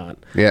 maybe not.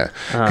 Yeah.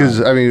 Because,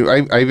 I mean,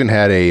 I even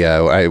had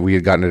we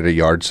had gotten it at a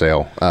yard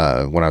sale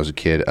when I was a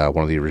kid,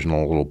 one of the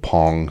original little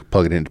Pong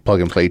plug and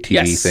play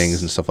TV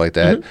things and stuff like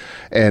that.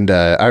 And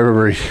I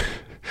remember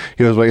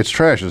he was like, it's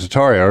trash. It's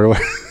Atari.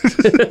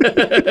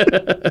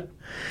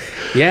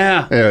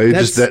 Yeah. It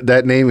just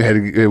that name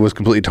it was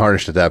completely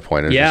tarnished at that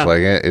point. It's just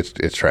like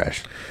it's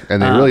trash,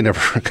 and they really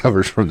never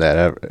recovered from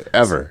that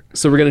ever.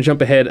 So we're gonna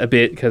jump ahead a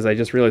bit because I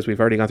just realized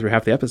we've already gone through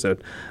half the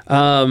episode.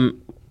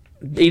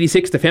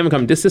 86, the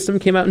Famicom Disk System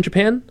came out in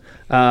Japan,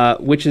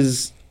 which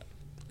is.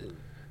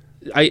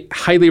 I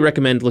highly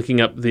recommend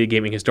looking up the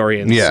Gaming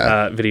Historian's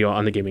video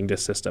on the gaming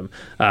disk system.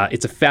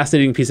 It's a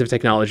fascinating piece of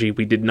technology.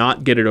 We did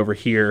not get it over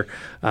here.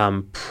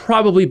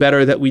 Probably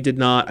better that we did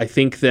not. I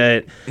think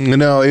that...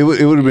 No, it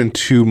would have been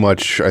too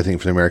much, I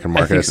think, for the American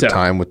market at the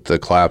time with the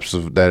collapse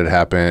that had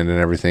happened and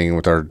everything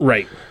with our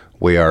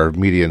way our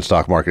media and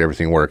stock market,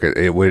 everything work.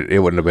 It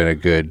wouldn't have been a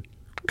good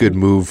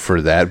move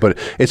for that, but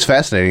it's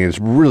fascinating. It's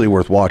really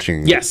worth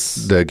watching.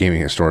 The Gaming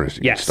Historian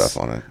stuff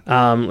on it.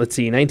 Let's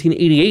see,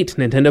 1988,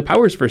 Nintendo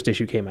Power's first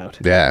issue came out.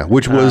 Yeah,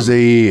 which was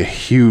a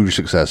huge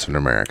success in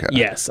America.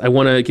 Yes, I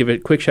want to give a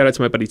quick shout out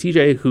to my buddy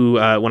TJ, who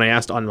when I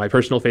asked on my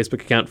personal Facebook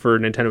account for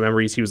Nintendo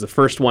Memories, he was the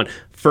first one.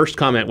 First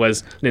comment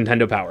was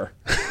Nintendo Power.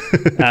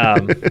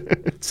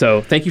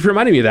 So thank you for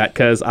reminding me of that,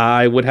 because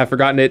I would have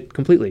forgotten it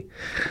completely.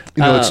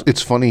 You know,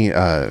 it's funny.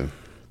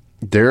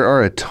 There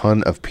are a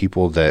ton of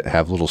people that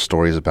have little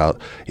stories about,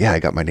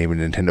 I got my name in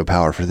Nintendo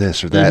Power for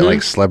this or that,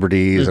 like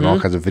celebrities and all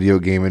kinds of video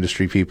game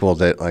industry people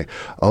that like,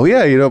 me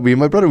and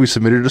my brother, we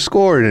submitted a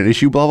score in an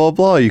issue, blah, blah,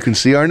 blah. You can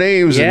see our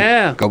names.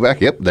 Yeah. And go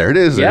back. Yep, there it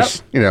is.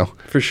 There's,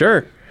 For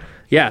sure.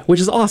 Yeah, which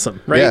is awesome,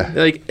 right? Yeah.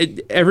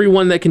 Like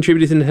everyone that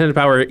contributed to Nintendo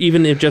Power,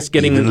 even if just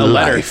getting a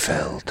letter.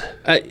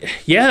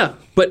 Liefeld.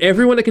 But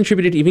everyone that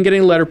contributed, even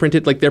getting a letter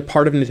printed, like they're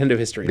part of Nintendo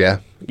history. Yeah.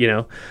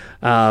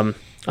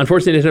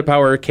 Unfortunately, Nintendo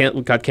Power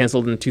got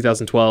canceled in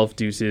 2012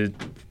 due to,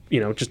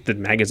 just the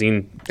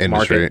magazine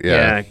industry,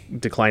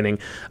 market declining.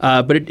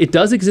 But it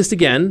does exist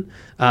again.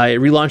 It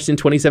relaunched in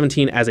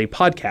 2017 as a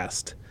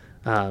podcast.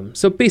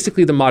 So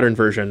basically the modern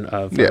version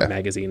of a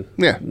magazine.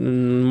 Yeah.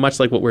 Much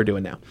like what we're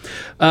doing now.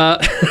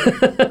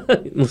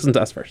 Listen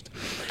to us first.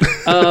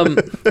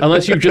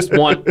 Unless you just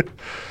want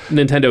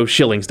Nintendo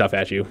shilling stuff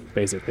at you,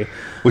 basically.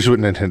 Which is what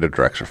Nintendo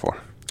Directs are for.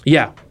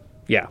 Yeah.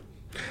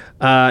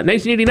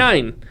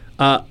 1989.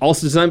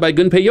 Also designed by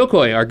Gunpei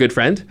Yokoi, our good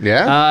friend.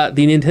 Yeah.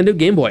 The Nintendo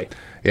Game Boy.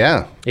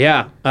 Yeah.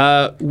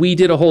 We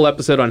did a whole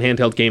episode on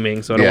handheld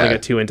gaming, so I don't want to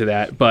get too into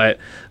that. But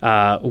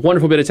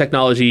wonderful bit of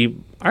technology.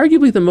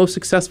 Arguably the most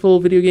successful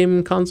video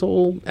game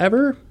console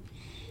ever.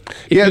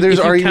 There's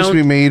arguments to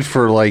be made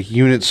for like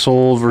units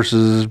sold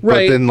versus,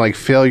 but then like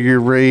failure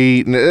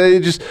rate, and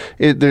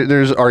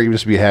there's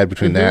arguments to be had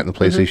between that and the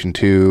PlayStation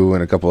 2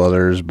 and a couple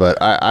others. But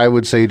I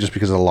would say just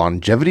because of the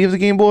longevity of the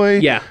Game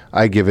Boy,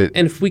 I give it.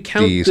 And if we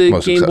count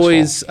the Game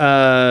Boy's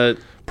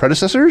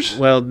predecessors,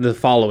 well, the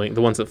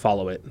ones that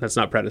follow it. That's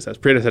not predecessors.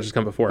 Predecessors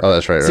come before. Oh,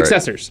 that's right.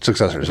 Successors.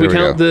 Successors. If we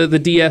count the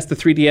DS, the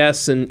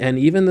 3DS, and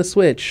even the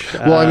Switch.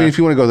 Well, I mean, if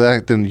you want to go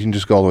that, then you can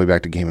just go all the way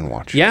back to Game &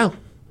 Watch. Yeah.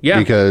 Yeah.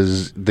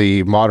 Because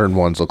the modern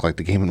ones look like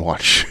the Game &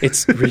 Watch.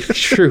 It's really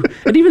true.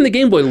 And even the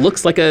Game Boy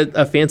looks like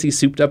a fancy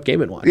souped-up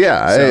Game & Watch.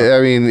 Yeah, So,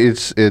 I mean,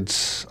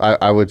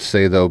 I would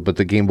say, though, but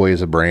the Game Boy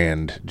is a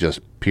brand, just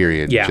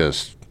period. Yeah.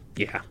 Just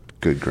yeah.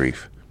 good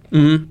grief.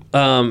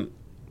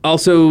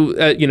 Also,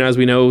 as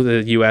we know,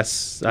 the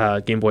U.S.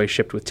 Game Boy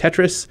shipped with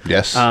Tetris.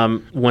 Yes.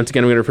 Once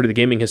again, I'm going to refer to the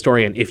Gaming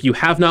Historian. If you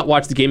have not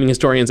watched the Gaming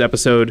Historian's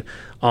episode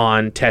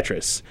on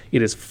Tetris,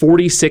 it is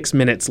 46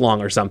 minutes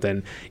long or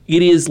something.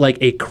 It is like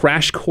a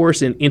crash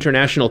course in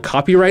international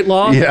copyright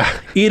law. Yeah.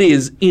 It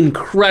is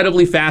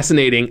incredibly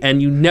fascinating,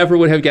 and you never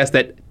would have guessed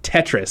that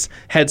Tetris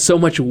had so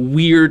much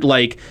weird,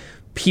 like,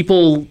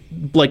 people,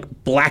 like,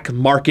 black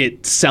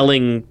market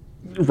selling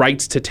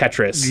rights to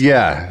Tetris.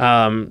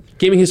 Yeah.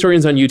 Gaming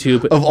Historians on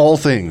YouTube. Of all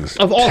things.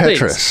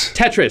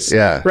 Tetris.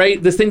 Yeah.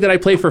 Right? This thing that I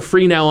play for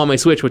free now on my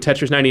Switch with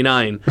Tetris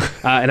 99.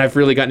 And I've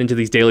really gotten into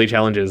these daily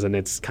challenges, and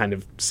it's kind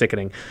of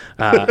sickening.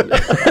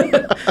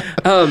 It's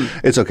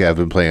okay. I've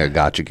been playing a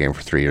gacha game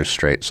for 3 years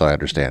straight, so I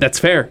understand. That's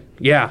fair.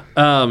 Yeah.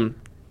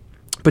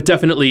 But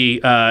definitely,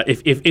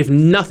 if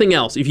nothing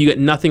else, if you get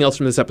nothing else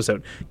from this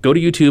episode, go to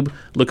YouTube,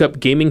 look up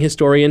Gaming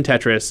Historian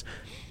Tetris.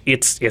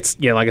 It's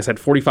like I said,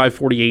 45,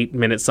 48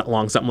 minutes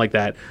long, something like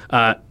that.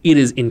 It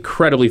is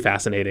incredibly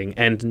fascinating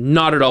and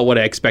not at all what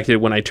I expected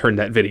when I turned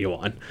that video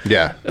on.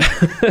 Yeah.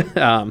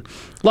 A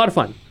lot of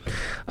fun.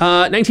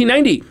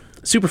 1990,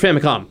 Super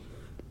Famicom.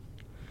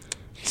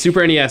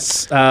 Super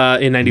NES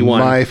in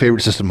 91. My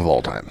favorite system of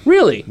all time.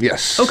 Really?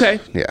 Yes. Okay.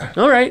 Yeah.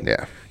 All right.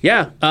 Yeah.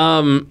 Yeah.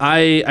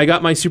 I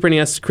got my Super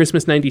NES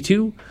Christmas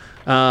 92.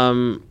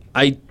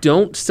 I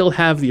don't still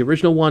have the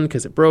original one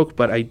because it broke,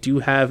 but I do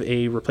have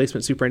a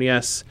replacement Super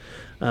NES.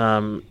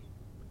 And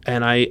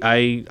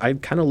I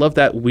kind of love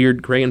that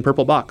weird gray and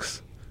purple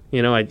box.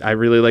 I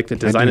really like the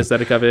design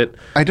aesthetic of it.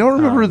 I don't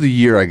remember the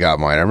year I got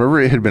mine. I remember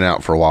it had been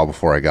out for a while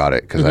before I got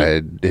it because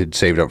I had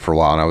saved up for a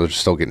while and I was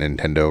still getting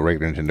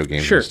regular Nintendo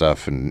games and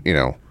stuff. And,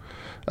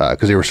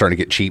 because they were starting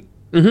to get cheap.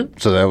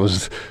 So that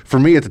was, for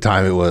me at the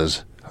time, it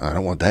was, I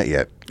don't want that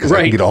yet. Because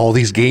I can get all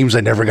these games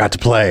I never got to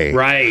play.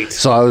 Right.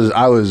 So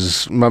I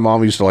was, my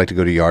mom used to like to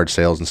go to yard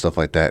sales and stuff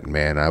like that. And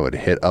man, I would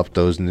hit up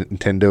those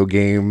Nintendo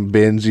game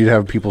bins. You'd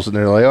have people sitting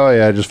there like, oh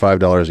yeah, just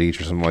 $5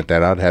 each or something like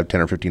that. I'd have $10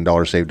 or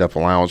 $15 saved up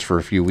allowance for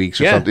a few weeks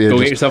or something. Go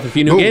get yourself a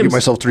few new games. Get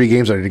myself 3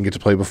 games I didn't get to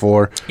play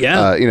before.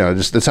 Yeah.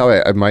 Just that's how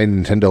my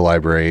Nintendo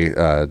library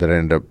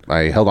that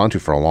I held on to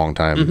for a long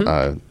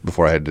time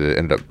before I had to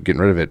end up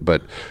getting rid of it.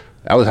 But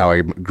that was how I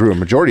grew. A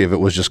majority of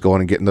it was just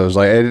going and getting those.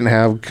 Like, I didn't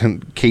have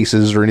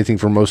cases or anything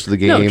for most of the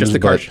games. No, just the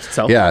cartridge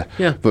itself. Yeah.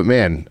 Yeah. But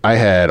man, I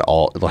had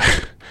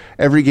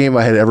every game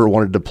I had ever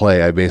wanted to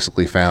play, I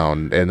basically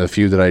found, and the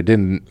few that I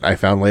didn't, I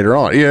found later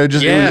on.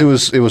 It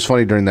was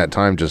funny during that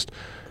time. Just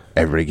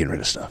everybody getting rid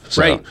of stuff.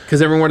 So. Right,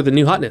 because everyone wanted the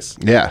new hotness.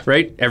 Yeah.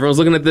 Right? Everyone's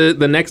looking at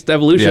the next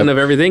evolution of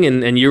everything,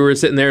 and you were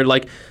sitting there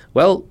like,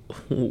 well,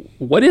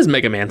 what is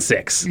Mega Man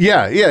 6?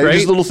 Yeah, right?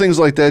 Just little things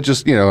like that.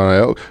 Just,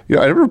 I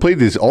never played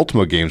these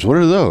Ultima games. What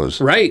are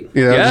those? Right. Just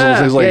little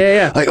things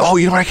like, like, oh,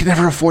 I could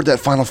never afford that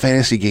Final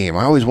Fantasy game.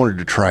 I always wanted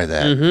to try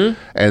that.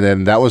 And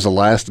then that was the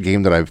last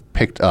game that I've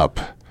picked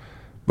up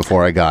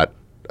before I got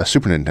a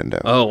Super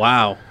Nintendo. Oh,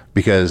 wow.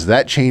 Because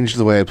that changed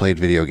the way I played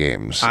video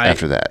games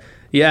after that.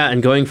 Yeah,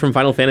 and going from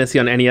Final Fantasy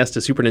on NES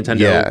to Super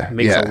Nintendo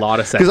makes a lot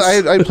of sense.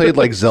 Because I played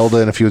like Zelda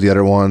and a few of the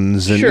other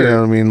ones, and you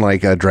know what I mean,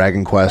 like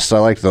Dragon Quest. I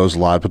liked those a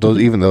lot, but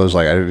even those,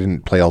 like, I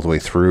didn't play all the way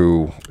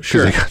through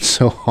because they got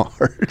so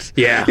hard.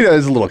 Yeah,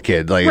 as a little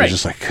kid, like it was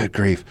just like, good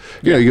grief.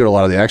 You get a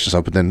lot of the action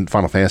stuff, but then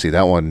Final Fantasy,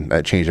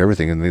 that changed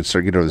everything, and then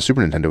started getting over the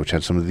Super Nintendo, which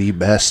had some of the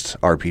best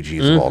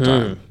RPGs of all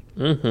time.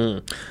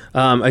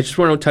 I just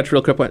want to touch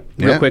real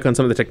quick on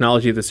some of the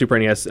technology the Super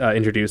NES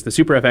introduced. The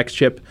Super FX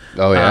chip,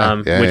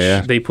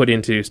 which they put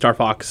into Star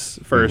Fox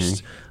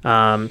first.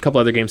 A couple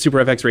other games,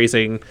 Super FX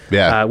Racing,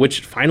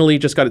 which finally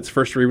just got its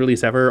first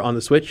re-release ever on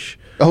the Switch.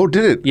 Oh,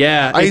 did it?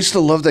 Yeah. I used to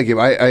love that game.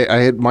 I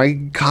had my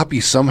copy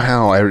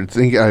somehow. I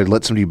think I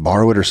let somebody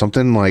borrow it or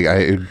something. Like,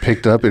 I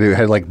picked up and it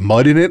had like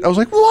mud in it. I was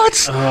like,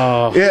 what?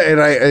 Oh, yeah, and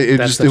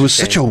it was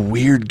such a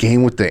weird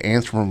game with the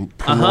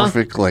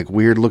anthropomorphic, like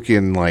weird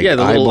looking, like the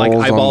little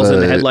eyeballs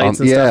and the headlights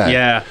and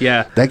stuff.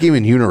 Yeah. That game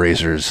in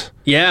Uniracers.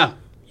 Yeah.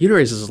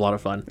 Uniracers is a lot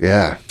of fun.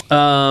 Yeah.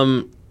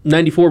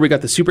 94, we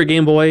got the Super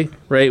Game Boy,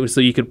 right?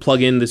 So you could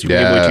plug in the Super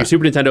Game Boy to your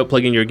Super Nintendo,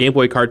 plug in your Game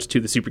Boy cards to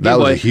the Super Game Boy. That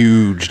was a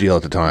huge deal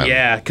at the time.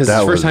 Yeah, because it's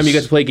the first time you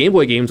got to play Game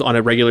Boy games on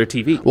a regular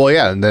TV. Well,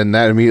 yeah, and then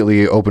that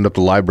immediately opened up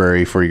the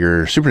library for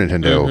your Super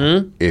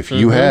Nintendo. If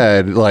you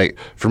had, like,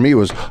 for me, it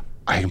was,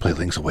 I can play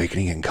Link's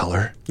Awakening in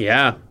color.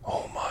 Yeah.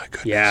 Oh, my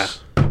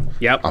goodness. Yeah.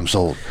 Yep. I'm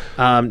sold.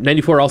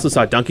 94 also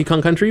saw Donkey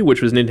Kong Country,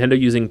 which was Nintendo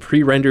using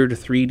pre-rendered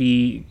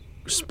 3D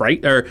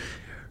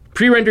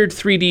pre-rendered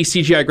 3D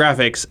CGI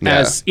graphics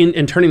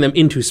and turning them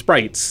into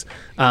sprites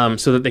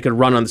so that they could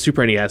run on the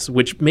Super NES,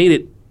 which made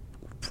it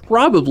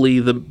probably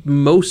the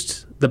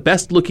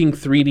best looking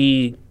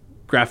 3D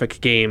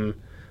graphic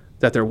game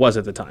that there was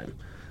at the time.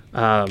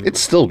 It's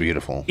still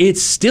beautiful.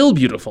 It's still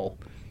beautiful.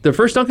 The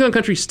first Donkey Kong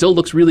Country still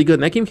looks really good,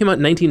 and that game came out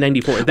in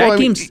 1994. That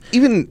game's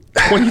even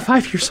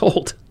 25 years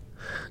old.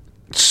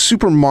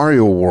 Super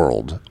Mario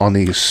World on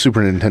the Super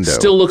Nintendo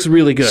Still looks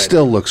really good.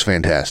 still looks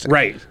fantastic.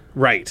 Right.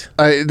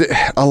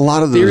 A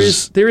lot of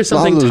those There is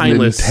something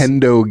timeless.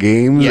 Nintendo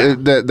games. Yeah.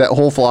 That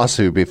whole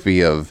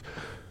philosophy of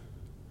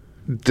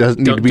doesn't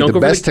need to be don't the go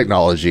for best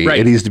technology. Right.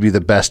 It needs to be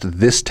the best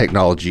this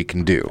technology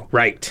can do.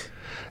 Right.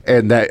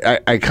 And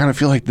that I kind of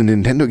feel like the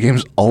Nintendo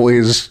games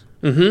always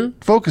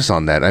focus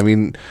on that. I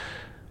mean,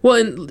 Well,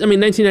 in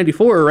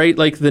 1994, right?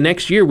 Like the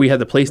next year, we had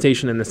the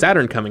PlayStation and the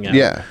Saturn coming out.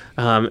 Yeah.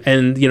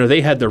 And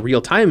they had the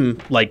real time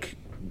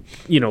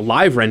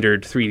live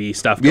rendered 3D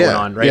stuff going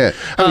on, right? Yeah.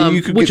 I mean,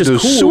 you could which get is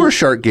those cool. Sewer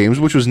Shark games,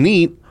 which was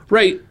neat,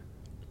 Right.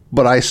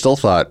 but I still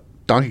thought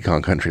Donkey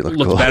Kong Country looked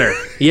cool. Better.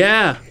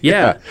 Yeah.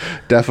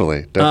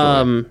 Definitely.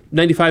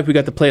 95, we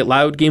got the Play It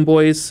Loud Game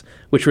Boys,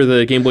 which were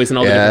the Game Boys in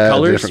all the different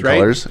colors, different right?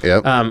 colors,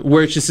 yep.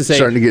 Where it's just to say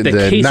Starting to get the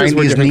the cases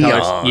were 90s different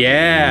neon colors.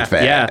 Yeah.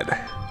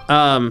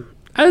 fad.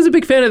 I was a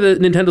big fan of the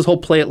Nintendo's whole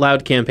Play It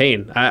Loud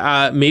campaign.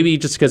 Maybe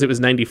just because it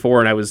was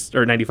 94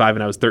 or 95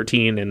 and I was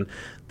 13, and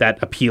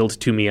that appealed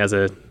to me as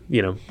a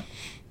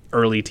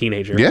early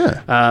teenager.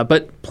 Yeah.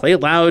 But Play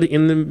It Loud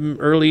in the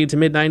early to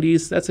mid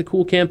 90s, that's a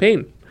cool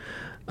campaign.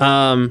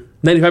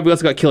 95, we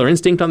also got Killer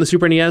Instinct on the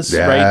Super NES,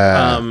 Yeah.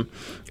 right?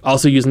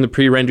 Also using the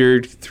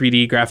pre-rendered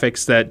 3D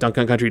graphics that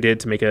Donkey Kong Country did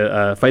to make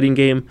a fighting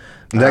game.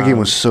 That game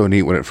was so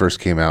neat when it first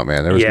came out,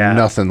 man. There was Yeah.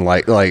 nothing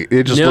like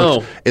it just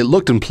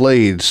looked and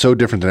played so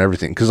different than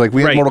everything. Because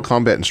we had Right. Mortal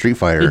Kombat and Street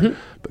Fighter,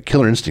 but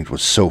Killer Instinct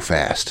was so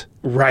fast.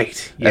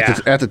 Right. Yeah.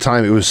 At the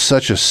time, it was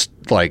such a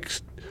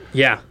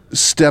yeah.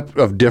 step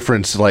of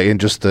difference, in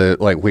just the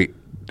wait,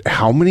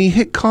 how many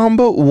hit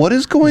combo? What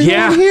is going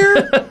on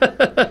here?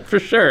 For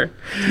sure.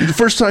 The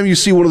first time you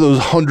see one of those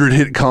 100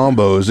 hit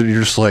combos, and you're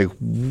just like,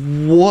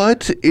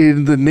 what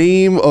in the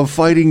name of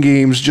fighting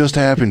games just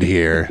happened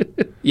here?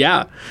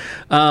 Yeah.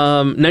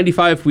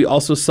 95, we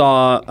also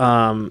saw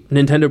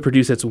Nintendo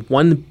produce its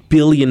 1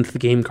 billionth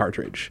game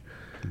cartridge,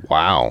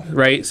 Wow.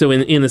 right? So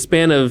in the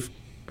span of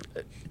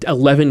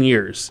 11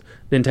 years,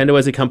 Nintendo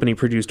as a company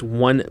produced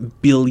 1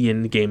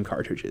 billion game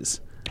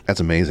cartridges. That's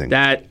amazing.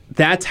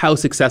 That's how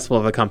successful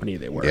of a company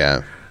they were.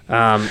 Yeah.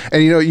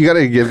 And you got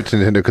to give it to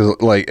Nintendo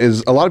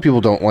because a lot of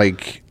people don't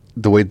like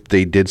the way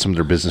they did some of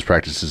their business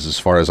practices as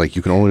far as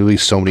you can only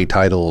release so many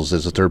titles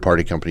as a third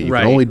party company. You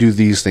Right. can only do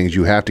these things.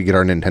 You have to get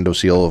our Nintendo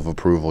seal of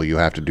approval. You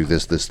have to do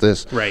this.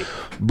 Right.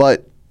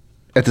 But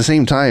at the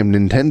same time,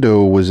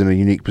 Nintendo was in a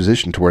unique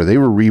position to where they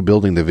were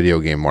rebuilding the video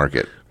game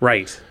market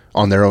Right.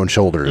 on their own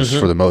shoulders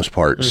for the most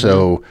part.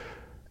 So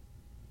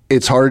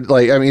it's hard.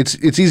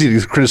 It's easy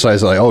to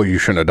criticize. Oh, you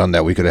shouldn't have done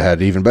that. We could have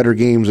had even better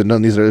games and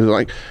done these.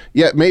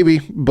 Yeah, maybe,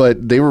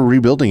 but they were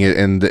rebuilding it,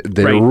 and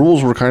their Right.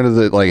 rules were kind of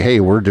hey,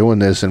 we're doing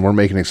this and we're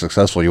making it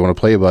successful. You want to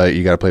play by it,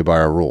 you got to play by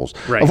our rules.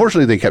 Right.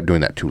 Unfortunately, they kept doing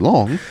that too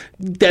long.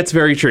 That's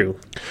very true.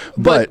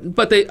 But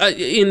they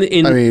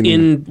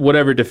in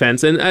whatever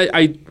defense, and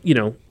I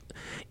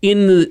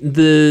in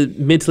the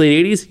mid to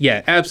late 80s,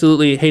 yeah,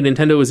 absolutely. Hey,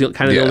 Nintendo was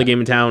kind of the only game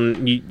in town.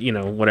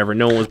 Whatever,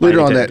 no one was buying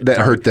Later on, Nintendo. that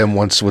hurt them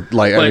once with the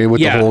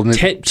whole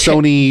 10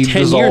 Sony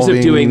 10 years of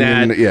doing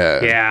that.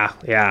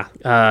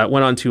 Yeah.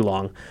 Went on too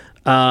long.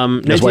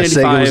 That's why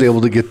Sega was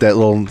able to get that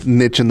little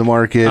niche in the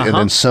market, and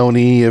then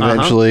Sony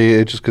eventually,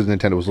 it's just because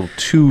Nintendo was a little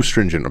too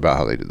stringent about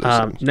how they did those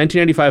things.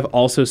 1995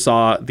 also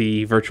saw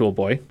the Virtual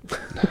Boy.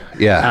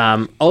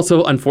 Yeah.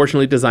 Also,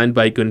 unfortunately, designed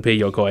by Gunpei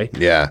Yokoi.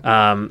 Yeah.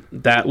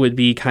 That would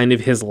be kind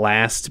of his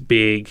last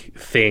big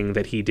thing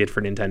that he did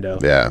for Nintendo.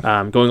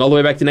 Yeah. Going all the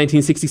way back to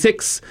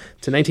 1966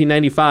 to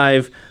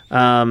 1995.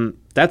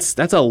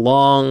 That's a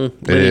long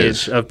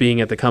lineage of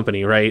being at the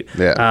company, right?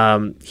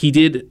 Yeah. He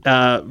did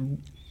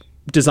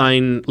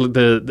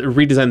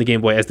redesign the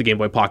Game Boy as the Game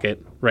Boy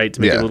Pocket, right,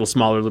 to make it a little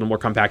smaller, a little more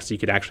compact, so you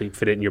could actually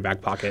fit it in your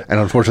back pocket. And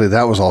unfortunately,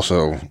 that was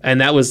also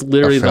And that was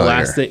literally the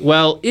last thing.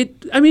 Well,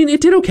 it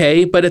did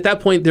okay, but at that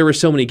point there were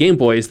so many Game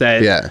Boys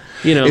that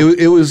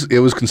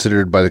it was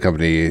considered by the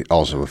company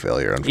also a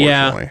failure.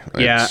 Unfortunately,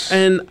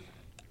 and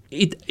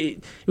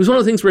it was one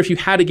of the things where if you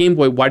had a Game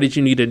Boy, why did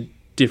you need a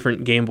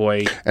different Game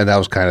Boy? And that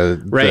was kind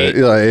of right.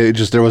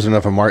 There wasn't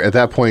enough of a market at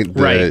that point.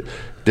 Right.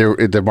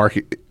 The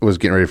market was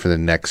getting ready for the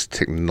next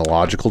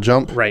technological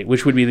jump. Right,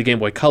 which would be the Game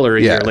Boy Color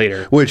a year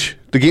later. Which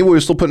the Game Boy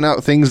was still putting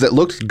out things that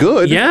looked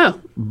good. Yeah.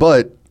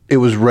 But it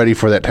was ready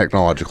for that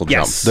technological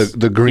Yes. jump.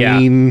 The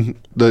green,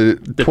 the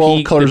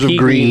 12 colors of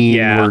green,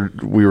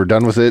 we were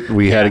done with it.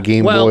 We had a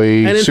Game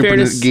Boy,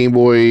 Game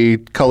Boy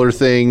Color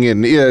thing,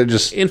 and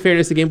just... In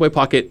fairness, the Game Boy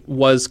Pocket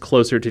was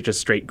closer to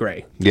just straight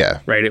gray. Yeah.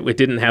 Right? It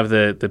didn't have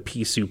the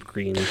pea soup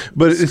green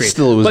But screen. It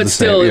still was but the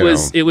still, same.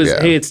 it was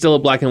hey, it's still a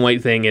black and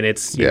white thing, and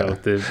it's,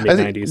 the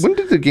mid-90s. When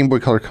did the Game Boy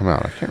Color come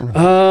out? I can't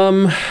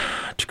remember.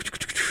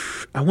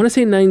 I want to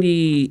say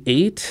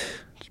 98.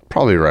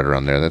 Probably right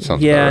around there. That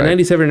sounds yeah, about right.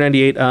 97 or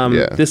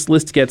 98. This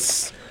list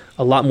gets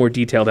a lot more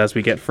detailed as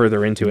we get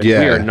further into it. Yeah.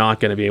 We are not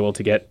going to be able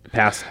to get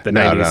past the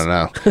 90s.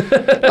 No.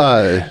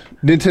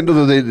 Nintendo,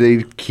 though,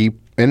 they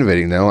keep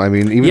innovating, though. I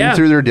mean, even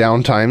through their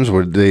downtimes,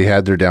 where they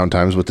had their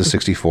downtimes with the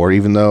 64,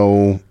 even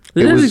though...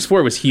 The Nintendo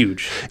 64 was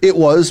huge. It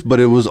was,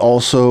 but it was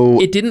also...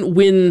 It didn't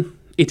win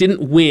It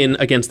didn't win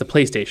against the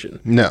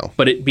PlayStation. No.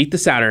 But it beat the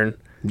Saturn.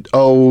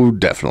 Oh,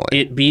 definitely.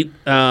 It beat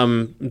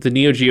the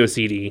Neo Geo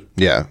CD.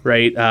 Yeah.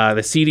 Right?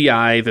 The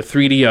CDI, the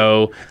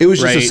 3DO. It was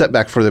just a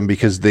setback for them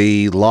because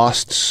they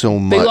lost so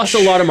much. They lost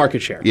a lot of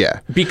market share. Yeah.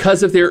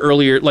 Because of their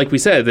earlier, like we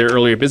said, their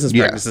earlier business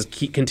practices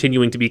keep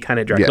continuing to be kind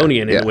of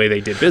draconian in the way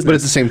they did business. But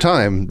at the same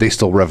time, they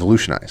still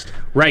revolutionized.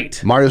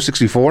 Right. Mario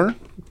 64?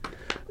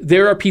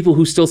 There are people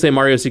who still say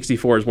Mario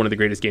 64 is one of the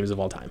greatest games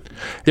of all time.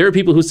 There are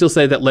people who still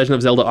say that Legend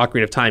of Zelda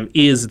Ocarina of Time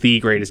is the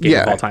greatest game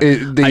of all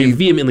time. I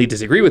vehemently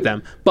disagree with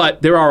them,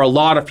 but there are a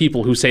lot of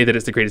people who say that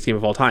it's the greatest game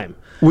of all time.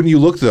 When you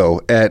look,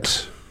 though,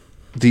 at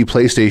the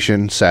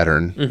PlayStation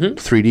Saturn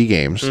 3D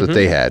games that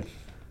they had.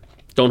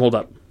 Don't hold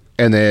up.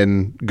 And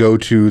then go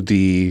to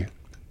the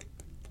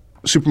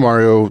Super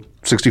Mario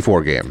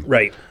 64 game.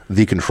 Right.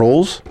 The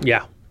controls,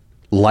 yeah,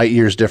 light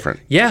years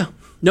different. Yeah.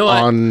 No,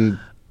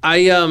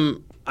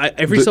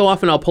 every so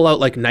often I'll pull out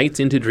like Nights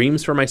into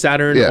Dreams for my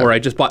Saturn, or I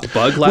just bought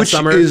Bug last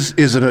summer. Which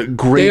is a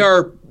great...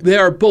 They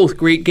are both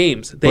great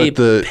games. They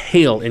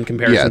pale in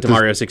comparison to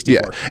Mario 64.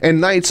 Yeah. And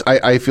Nights,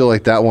 I feel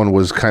like that one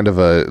was kind of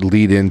a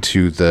lead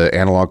into the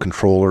analog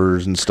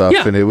controllers and stuff.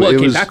 Yeah, and it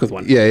came back with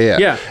one.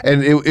 Yeah.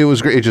 And it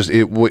was great.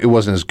 It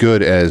wasn't as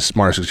good as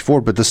Mario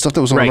 64, but the stuff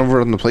that was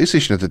over on the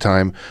PlayStation at the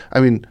time,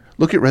 I mean,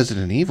 look at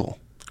Resident Evil.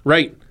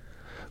 Right.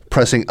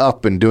 Pressing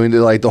up and doing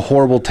the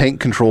horrible tank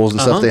controls and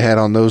stuff they had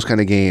on those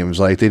kind of games.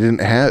 Like they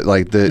didn't have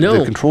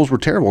the controls were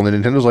terrible. And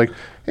then Nintendo's like,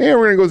 hey,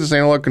 we're gonna go with this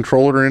analog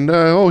controller and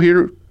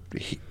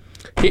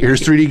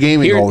here's 3D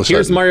gaming all of a sudden.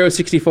 Here's Mario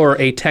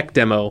 64, a tech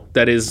demo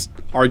that is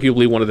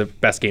arguably one of the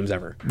best games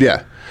ever.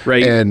 Yeah.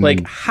 Right? And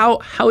like how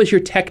is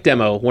your tech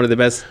demo one of the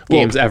best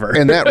games ever?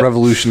 And that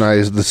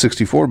revolutionized the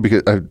 64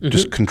 because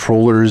just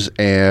controllers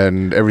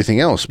and everything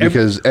else.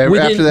 Because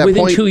after that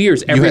within point, 2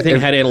 years, everything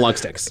had analog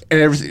sticks.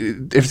 And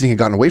everything had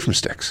gotten away from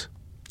sticks.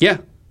 Yeah.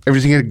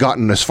 Everything had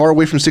gotten as far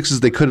away from sticks as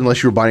they could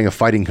unless you were buying a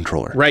fighting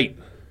controller. Right.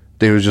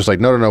 They was just like,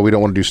 no, we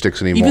don't want to do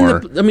sticks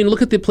anymore.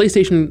 Look at the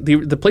PlayStation.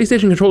 The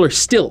PlayStation controller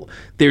still,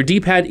 their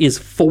D-pad is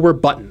 4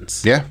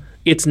 buttons. Yeah.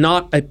 It's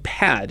not a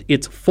pad.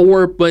 It's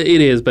 4, but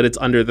it's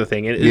under the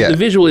thing. The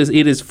visual is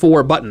it is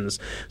 4 buttons,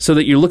 so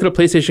that you look at a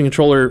PlayStation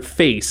controller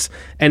face,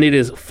 and it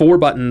is 4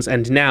 buttons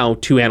and now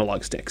 2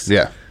 analog sticks.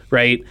 Yeah.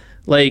 Right?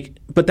 Like,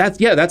 but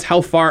that's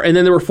how far. And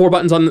then there were 4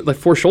 buttons on, like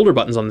 4 shoulder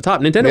buttons on the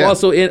top. Nintendo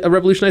also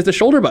revolutionized the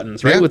shoulder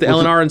buttons, right? With the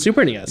LNR and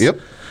Super NES. Yep.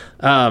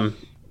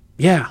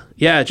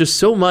 Just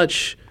so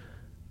much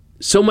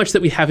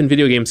that we have in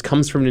video games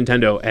comes from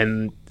Nintendo,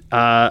 and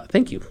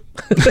thank you.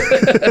 I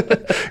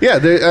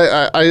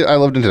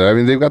love Nintendo. I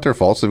mean, they've got their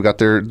faults, they've got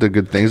their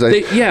good things. One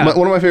of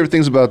my favorite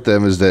things about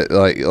them is that,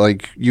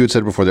 like you had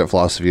said before, that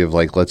philosophy of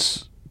like,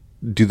 let's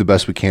do the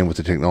best we can with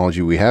the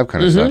technology we have,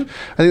 kind of stuff.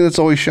 I think that's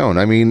always shown.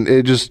 I mean,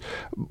 it just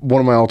one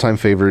of my all-time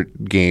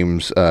favorite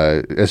games,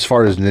 as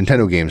far as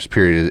Nintendo games,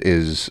 period,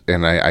 is,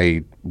 and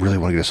I really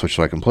want to get a Switch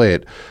so I can play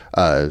it.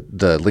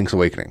 The Link's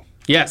Awakening.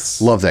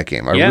 Yes. Love that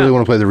game. I really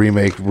want to play the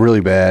remake really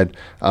bad.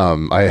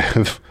 I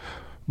have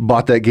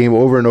bought that game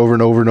over and over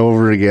and over and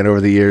over again over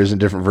the years in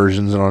different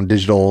versions and on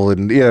digital,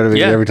 and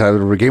every time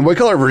there was a Game Boy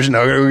Color version,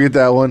 I gotta go get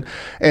that one.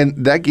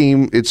 And that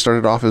game, it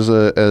started off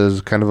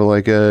as kind of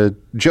like a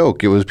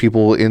joke. It was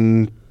people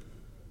in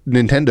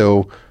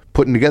Nintendo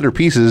putting together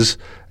pieces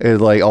and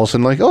like all of a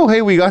sudden like, oh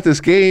hey, we got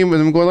this game,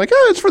 and I'm going like,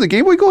 oh, it's for the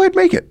Game Boy, go ahead,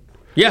 make it.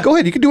 Yeah. Go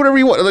ahead. You can do whatever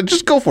you want. Like,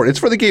 just go for it. It's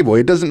for the Game Boy.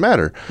 It doesn't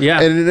matter. Yeah.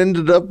 And it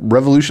ended up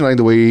revolutionizing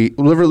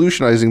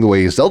the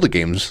way Zelda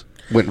games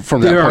went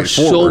from that point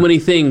forward. There are so many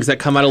things that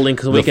come out of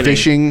Link's Awakening. The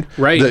fishing.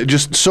 Right.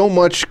 Just so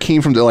much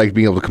came from like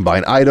being able to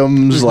combine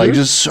items. Like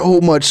just so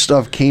much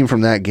stuff came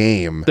from that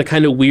game. The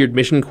kind of weird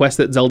mission quest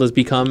that Zelda's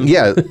become.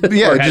 Yeah.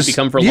 Or had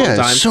become for a long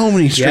time. So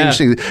many strange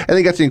things. And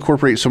they got to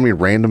incorporate so many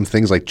random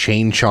things like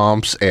chain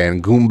chomps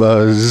and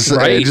Goombas.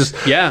 Right.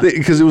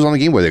 Because it was on the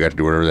Game Boy. They got to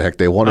do whatever the heck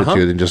they wanted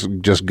to and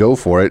just go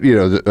for it.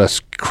 A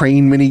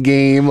crane mini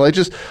game. Like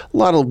just a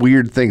lot of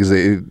weird things.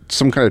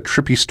 Some kind of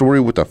trippy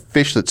story with a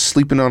fish that's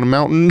sleeping on a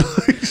mountain.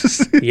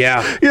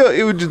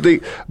 It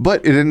would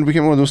but it ended up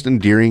becoming one of the most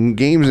endearing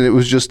games, and it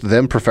was just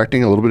them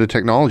perfecting a little bit of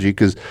technology,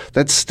 because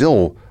that's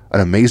still an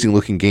amazing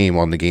looking game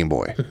on the Game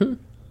Boy.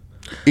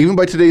 Even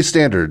by today's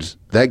standards,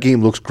 that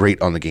game looks great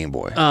on the Game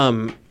Boy.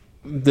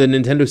 The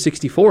Nintendo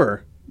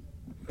 64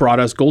 brought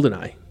us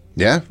GoldenEye.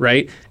 Yeah.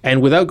 Right?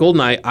 And without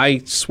GoldenEye, I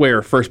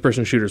swear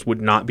first-person shooters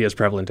would not be as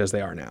prevalent as they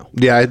are now.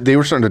 Yeah, they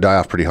were starting to die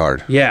off pretty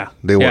hard. Yeah.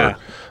 They were.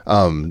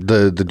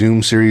 The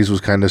Doom series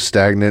was kind of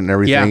stagnant and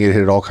everything. Yeah. It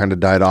had all kind of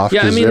died off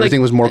because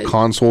everything was more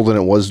console than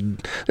it was.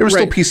 There was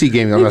still PC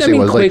gaming. I'm not saying it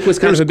was. Quake was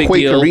kind of a big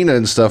Quake deal. Arena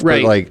and stuff,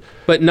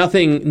 but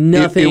nothing.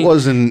 It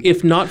wasn't.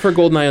 If not for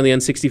GoldenEye on the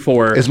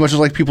N64. As much as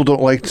like people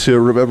don't like to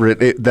remember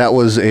it, that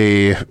was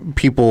a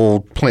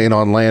people playing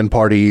on LAN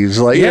parties.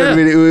 Like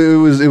it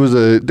was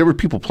there were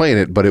people playing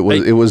it, but it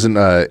wasn't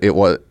as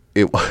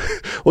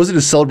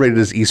celebrated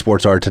as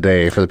esports are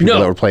today for the people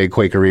that were playing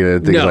Quake Arena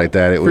and things like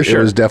that. It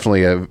was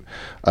definitely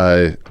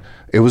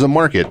It was a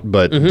market,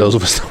 but those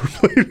of us that were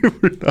playing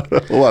were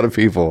not a lot of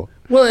people.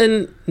 Well,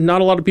 and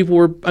not a lot of people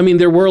were. I mean,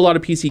 there were a lot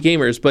of PC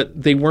gamers, but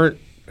they weren't.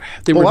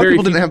 They were A lot of very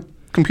people didn't have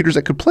computers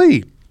that could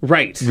play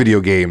right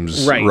video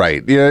games.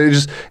 Right. You know,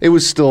 it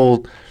was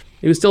still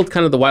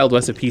kind of the Wild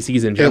West of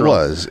PCs in It general.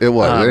 was, and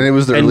it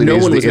was the and early no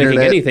days one of was the making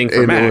internet. anything for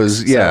and Macs. It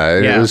was,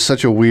 it was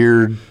such a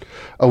weird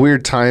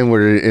time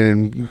where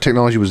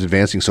technology was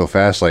advancing so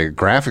fast. Like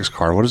graphics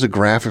card, what is a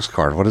graphics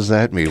card? What does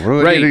that mean?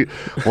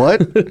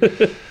 What?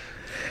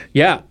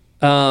 Yeah.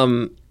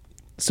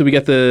 So we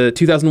got the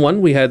 2001.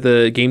 We had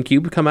the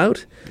GameCube come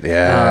out.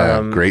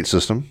 Yeah, great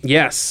system.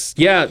 Yes.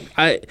 Yeah.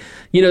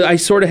 I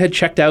sort of had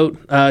checked out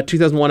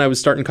 2001. I was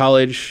starting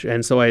college,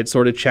 and so I had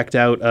sort of checked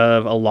out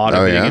of a lot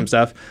of video game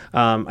stuff.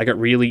 I got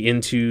really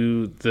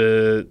into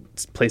the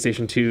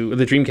PlayStation 2,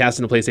 the Dreamcast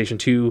and the PlayStation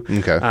 2.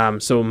 Okay.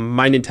 So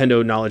my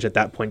Nintendo knowledge at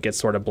that point gets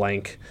sort of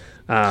blank.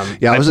 I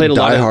was a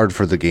diehard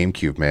for the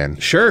GameCube, man.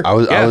 Sure.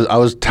 I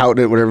was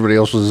touting it when everybody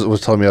else was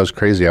telling me I was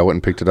crazy. I went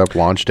and picked it up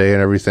launch day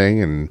and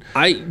everything, and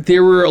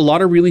there were a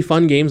lot of really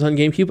fun games on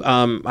GameCube.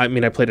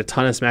 I played a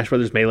ton of Smash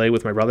Brothers Melee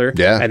with my brother.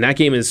 Yeah. And that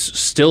game is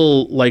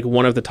still like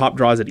one of the top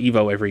draws at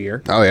Evo every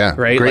year. Oh yeah,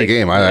 right? Great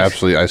game. I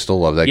still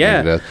love that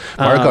game to death.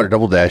 Mario Kart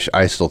Double Dash,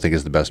 I still think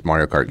is the best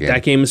Mario Kart game.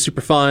 That game is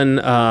super fun.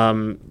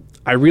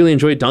 I really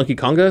enjoyed Donkey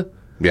Konga.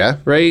 Yeah.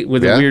 Right?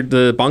 With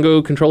the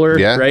bongo controller.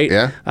 Yeah. Right?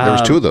 Yeah. There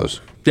was two of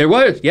those. There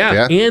was,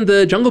 yeah. And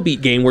the Jungle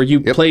Beat game where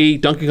you play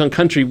Donkey Kong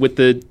Country with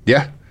the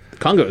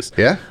Congos.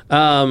 Yeah.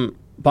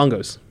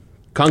 Bongos.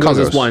 Congos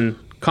is one.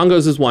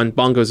 Congos is one.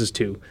 Bongos is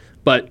two.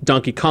 But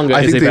Donkey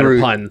Konga is a better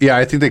pun. Yeah,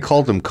 I think they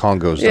called them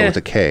Congos though with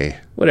a K.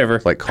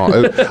 Whatever. Like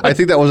I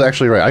think that was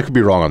actually right. I could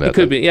be wrong on that. It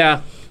could be.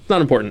 Yeah. Not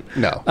important.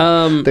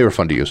 No. They were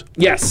fun to use.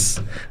 Yes.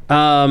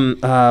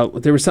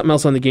 There was something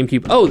else on the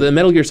GameCube. Oh, the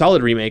Metal Gear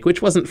Solid remake, which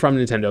wasn't from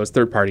Nintendo. It's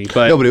third party.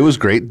 But no, but it was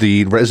great.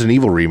 The Resident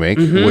Evil remake,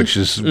 which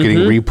is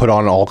getting re-put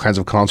on all kinds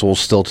of consoles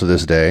still to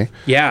this day.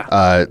 Yeah.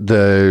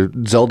 The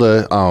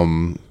Zelda,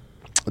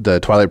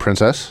 the Twilight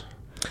Princess.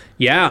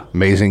 Yeah.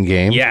 Amazing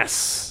game.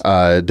 Yes.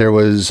 There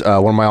was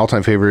one of my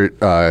all-time favorite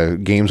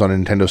games on a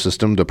Nintendo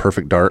system, the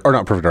Perfect Dark. Or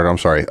not Perfect Dark, I'm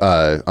sorry.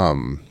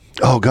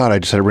 Oh, God, I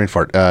just had a brain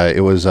fart.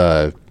 It was...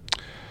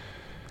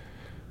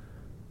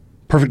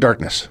 Perfect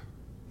Darkness.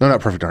 No,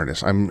 not Perfect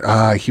Darkness.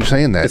 I keep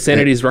saying that. The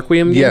Sanity's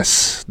Requiem game?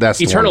 Yes, that's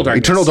Eternal the one.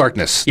 Darkness. Eternal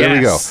Darkness.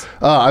 There Yes. we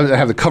go. I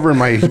have the cover in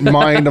my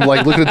mind. I'm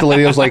like looking at the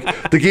lady. I was like,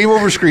 the game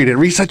over screen. It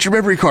resets your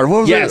memory card.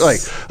 What was Yes. that like?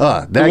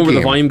 That the one game. where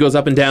the volume goes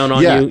up and down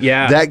on you.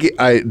 Yeah.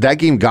 That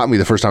game got me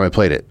the first time I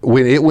played it.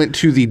 When it went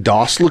to the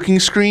DOS looking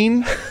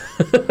screen,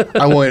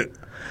 I went,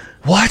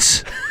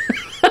 what?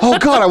 Oh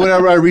God!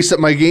 I reset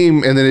my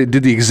game and then it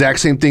did the exact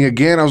same thing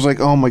again. I was like,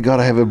 "Oh my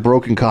God! I have a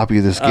broken copy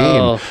of this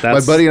game."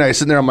 My buddy and I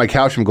sitting there on my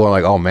couch and going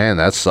like, "Oh man,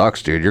 that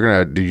sucks, dude.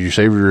 Did you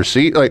save your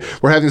receipt?" Like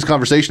we're having this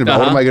conversation about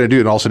what am I going to do,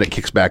 and all of a sudden it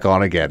kicks back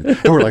on again, and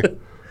we're like,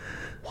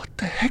 "What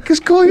the heck is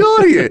going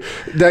on here?"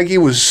 That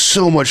game was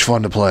so much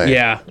fun to play.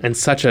 Yeah, and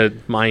such a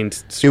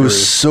mind screw. It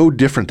was so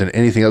different than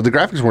anything else. The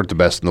graphics weren't the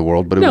best in the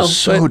world, but it was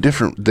so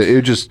different.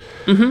 It just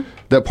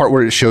that part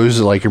where it shows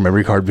like your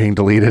memory card being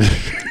deleted.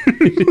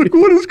 Like,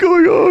 what is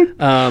going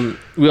on?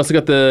 We also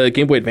got the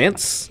Game Boy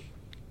Advance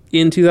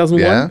in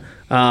 2001.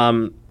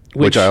 Yeah.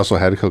 Which I also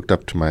had hooked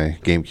up to my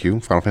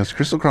GameCube, Final Fantasy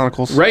Crystal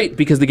Chronicles. Right,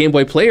 because the Game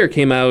Boy Player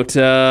came out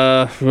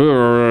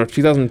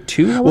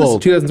 2002, Well,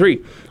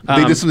 2003.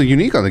 They did something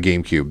unique on the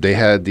GameCube. They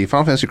had the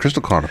Final Fantasy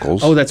Crystal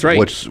Chronicles. Oh, that's right.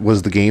 Which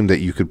was the game that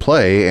you could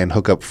play and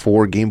hook up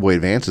 4 Game Boy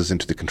Advances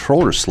into the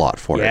controller slot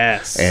for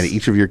Yes. it. And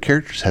each of your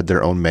characters had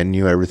their own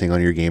menu, everything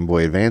on your Game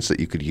Boy Advance that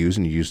you could use,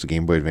 and you used the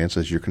Game Boy Advance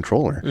as your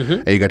controller.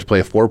 And you got to play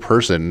a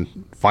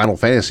 4-person Final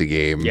Fantasy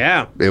game.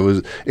 Yeah. It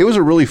was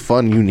a really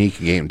fun, unique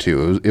game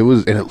too. It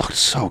was and it looked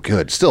so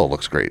good. Still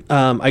looks great.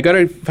 I got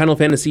a I got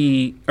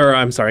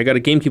a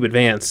GameCube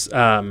Advance.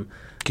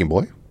 Game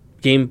Boy?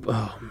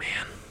 Oh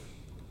man.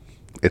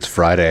 It's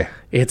Friday.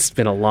 It's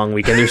been a long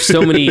weekend. There's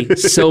so many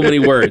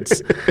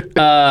words.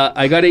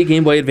 I got a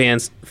Game Boy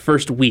Advance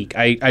first week.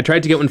 I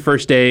tried to get one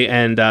first day,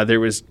 and there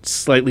was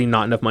slightly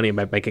not enough money in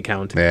my bank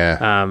account.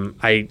 Yeah.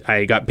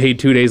 I got paid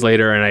 2 days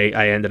later, and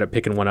I ended up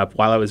picking one up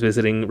while I was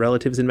visiting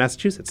relatives in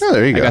Massachusetts. Oh,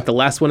 there you go. I got the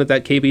last one at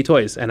that KB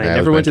Toys, and I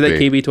never went to that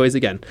KB Toys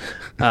again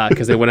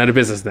because they went out of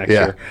business next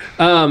year.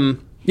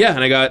 Yeah,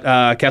 and I got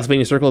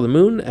Castlevania Circle of the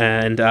Moon,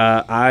 and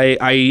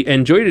I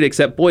enjoyed it,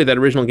 except, boy, that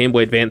original Game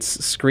Boy Advance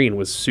screen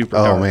was super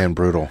dark. Oh, man,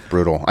 brutal.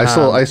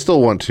 I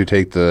still want to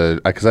take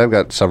because I've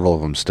got several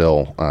of them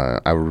still.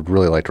 I would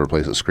really like to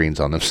replace the screens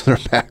on them so they're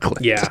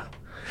backlit.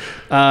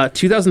 Yeah.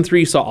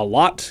 2003 saw a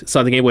lot.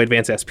 Saw the Game Boy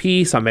Advance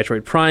SP, saw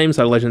Metroid Prime,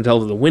 saw Legend of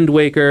Zelda The Wind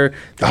Waker,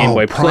 the Game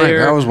Boy Prime,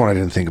 Player. that was one I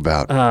didn't think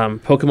about.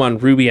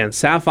 Pokemon Ruby and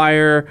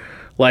Sapphire.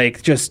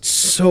 Like, just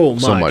so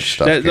much. So much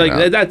stuff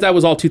that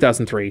was all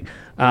 2003.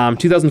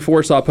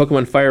 2004 saw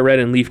Pokemon Fire Red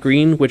and Leaf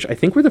Green, which I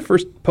think were the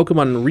first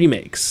Pokemon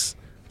remakes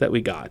that we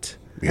got.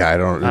 Yeah, I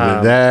don't.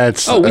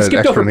 That's we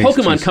skipped over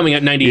extra Pokemon coming out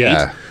in '98.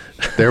 Yeah.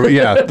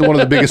 Yeah, one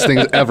of the biggest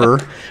things ever.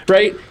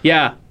 Right?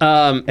 Yeah.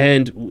 I want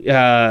We're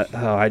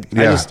to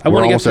get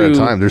almost out through. of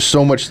time. There's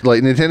so much.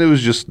 Like Nintendo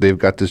is just, they've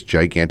got this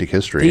gigantic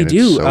history. They and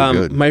do. It's so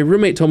good. My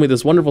roommate told me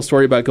this wonderful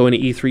story about going to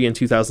E3 in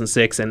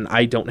 2006, and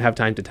I don't have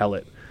time to tell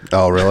it.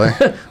 Oh, really?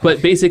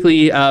 But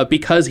basically,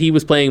 because he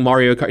was playing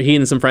Mario Kart, he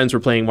and some friends were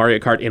playing Mario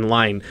Kart in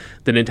line,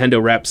 the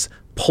Nintendo reps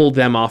pulled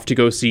them off to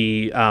go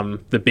see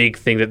the big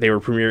thing that they were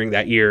premiering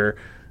that year,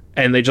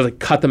 and they just like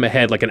cut them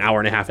ahead like an hour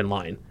and a half in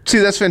line. See,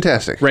 that's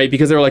fantastic. Right?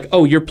 Because they were like,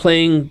 oh, you're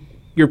playing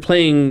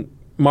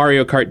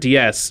Mario Kart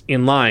DS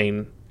in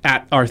line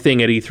at our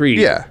thing at E3.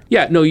 Yeah.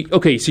 Yeah, no,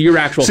 okay, so you're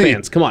actual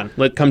fans. Come on,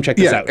 come check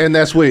this out. And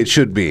that's the way it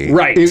should be.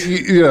 Right.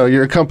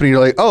 You're a company, you're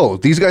like, oh,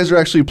 these guys are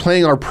actually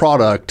playing our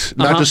product,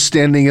 not just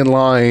standing in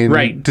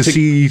line to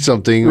see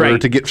something or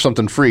to get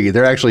something free.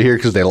 They're actually here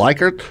because they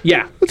like it.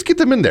 Yeah. Let's get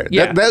them in there.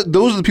 Yeah.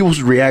 Those are the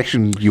people's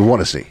reaction you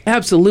want to see.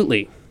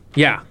 Absolutely.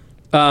 Yeah.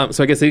 So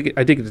I guess I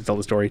did get to tell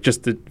the story,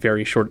 just the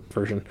very short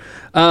version.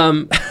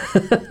 Man,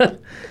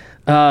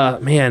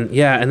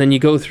 yeah, and then you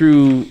go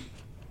through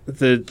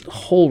the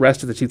whole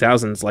rest of the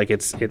 2000s, like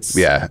it's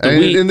yeah, the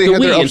Wii, and they the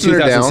had their Wii ups in and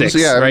their downs. 2006,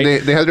 Yeah,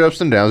 right? they had their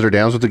ups and downs. Their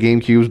downs with the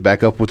GameCubes,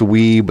 back up with the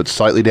Wii, but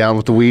slightly down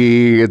with the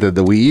Wii. The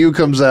Wii U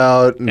comes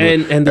out, and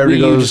the Wii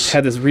U just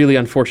had this really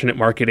unfortunate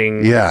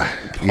marketing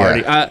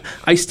party. Yeah.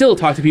 I still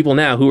talk to people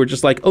now who are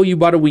just like, "Oh, you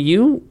bought a Wii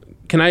U?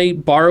 Can I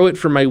borrow it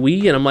for my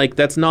Wii?" And I'm like,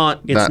 "That's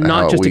not. It's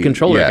not just a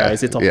controller,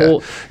 guys. It's a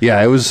whole."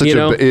 Yeah, it was such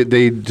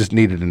they just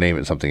needed to name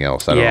it something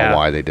else. I don't know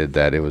why they did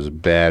that. It was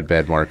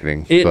bad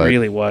marketing. It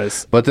really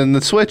was. But then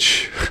the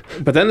Switch.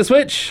 We got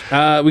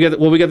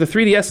the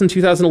 3DS in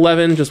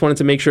 2011. Just wanted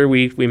to make sure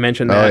we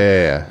mentioned that. Oh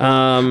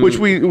yeah. Which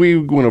we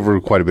went over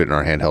quite a bit in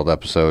our handheld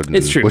episode.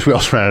 It's true. Which we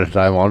also ran out of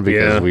time on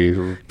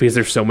because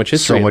there's so much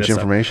history, so much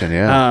information.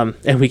 Yeah.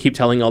 And we keep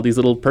telling all these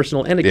little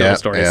personal anecdotal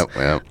stories.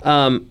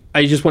 Yeah.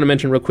 I just want to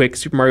mention real quick,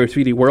 Super Mario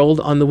 3D World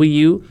on the Wii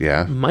U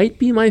might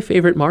be my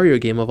favorite Mario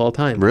game of all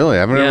time. Really?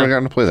 I've never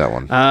gotten to play that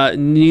one.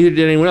 Neither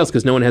did anyone else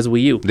because no one has a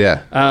Wii U.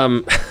 Yeah.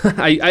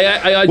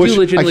 I do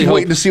legitimately hope...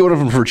 waiting to see one of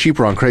them for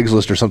cheaper on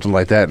Craigslist or something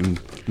like that. And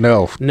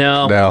no.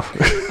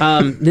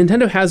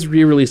 Nintendo has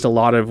re-released a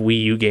lot of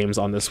Wii U games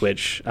on the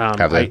Switch.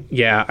 Have they?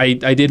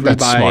 I did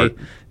rebuy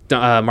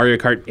Mario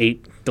Kart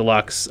 8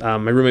 Deluxe. My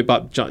roommate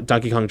bought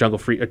Donkey Kong Jungle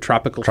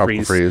Tropical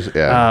Freeze.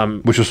 Yeah.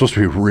 Which was supposed to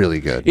be really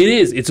good. It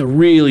is. It's a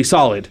really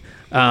solid.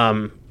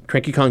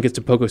 Cranky Kong gets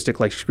to pogo stick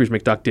like Scrooge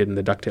McDuck did in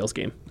the DuckTales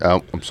game.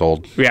 Oh, I'm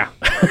sold. Yeah.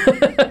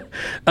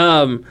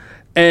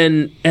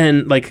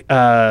 And like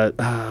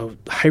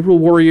Hyrule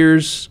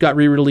Warriors got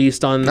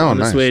re-released on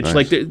the Switch. Nice.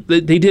 Like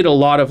they did a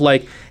lot of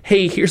like,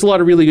 hey, here's a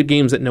lot of really good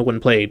games that no one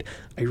played.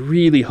 I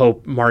really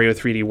hope Mario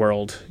 3D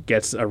World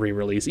gets a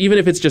re-release, even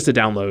if it's just a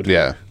download.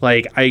 Yeah.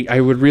 Like I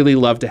would really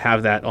love to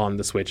have that on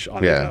the Switch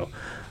on the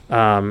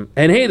go.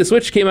 And hey, the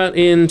Switch came out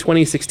in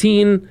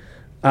 2016.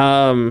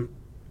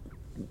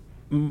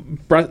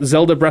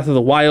 Zelda Breath of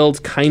the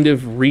Wild kind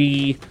of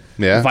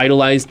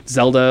revitalized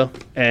Zelda,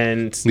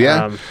 and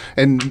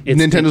and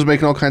Nintendo's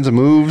making all kinds of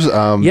moves.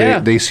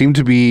 They seem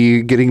to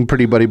be getting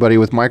pretty buddy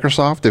with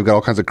Microsoft. They've got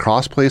all kinds of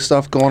cross-play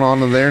stuff going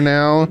on in there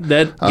now.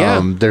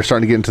 They're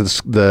starting to get into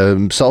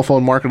the cell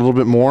phone market a little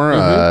bit more.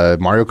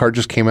 Mario Kart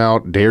just came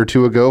out a day or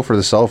two ago for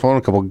the cell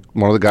phone.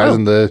 One of the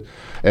guys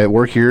at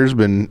work here has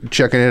been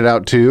checking it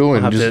out too.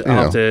 And I'll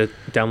have to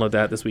download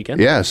that this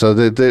weekend. Yeah, so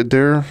it's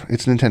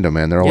Nintendo,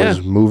 man. They're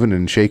always moving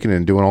and shaking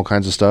and doing all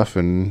kinds of stuff.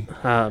 And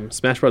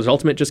Smash Bros.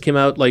 Ultimate just came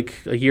out like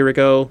a year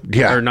ago.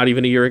 Yeah. Or not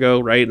even a year ago,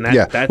 right?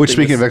 And which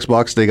speaking of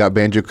Xbox, they got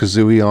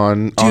Banjo-Kazooie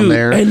on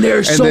there. And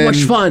they're so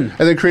much fun.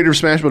 And then creator of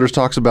Smash Brothers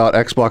talks about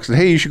Xbox and,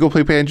 hey, you should go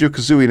play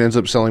Banjo-Kazooie, and ends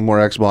up selling more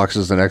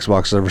Xboxes than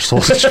Xbox has ever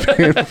sold in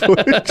Japan.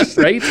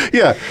 Right?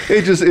 Yeah.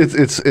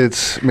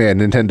 It's man,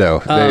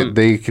 Nintendo.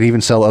 They can even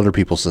sell other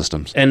people's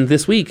systems. And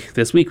this week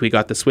we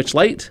got the Switch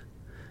Lite,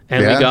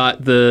 and we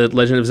got the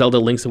Legend of Zelda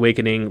Link's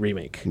Awakening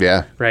remake.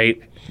 Yeah.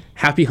 Right?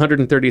 Happy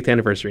 130th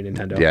anniversary,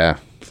 Nintendo. Yeah.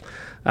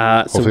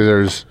 Hopefully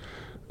there's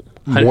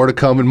more to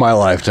come in my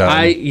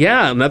lifetime.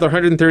 Another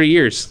 130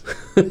 years.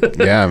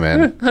 Yeah, man.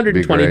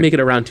 120, make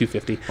it around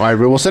 250. All right,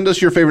 well, send us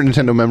your favorite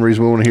Nintendo memories.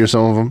 We want to hear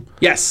some of them.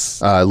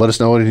 Yes. Let us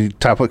know any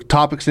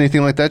topics,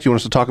 anything like that you want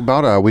us to talk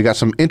about. We got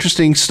some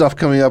interesting stuff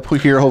coming up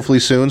here hopefully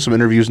soon, some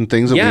interviews and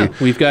things that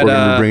we're going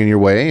to be bringing your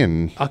way.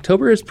 And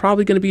October is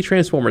probably going to be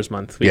Transformers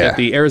month. We got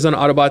the Arizona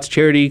Autobots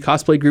charity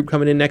cosplay group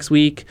coming in next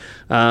week.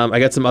 I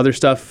got some other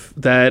stuff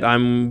that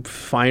I'm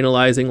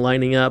finalizing,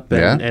 lining up,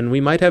 and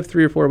we might have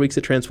 3 or 4 weeks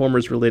of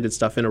Transformers related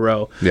stuff in a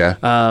row. Yeah.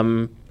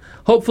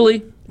 Hopefully,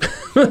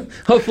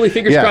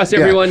 fingers crossed,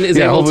 everyone is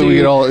able to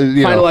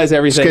finalize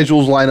everything.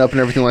 Schedules line up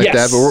and everything like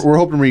that. But we're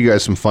hoping to bring you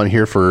guys some fun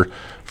here for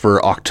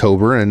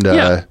October, and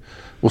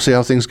we'll see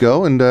how things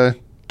go. And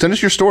send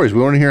us your stories. We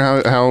want to hear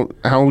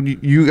how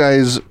you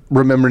guys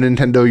remember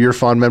Nintendo, your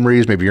fond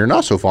memories, maybe your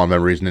not so fond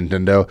memories of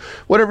Nintendo,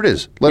 whatever it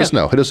is. Let us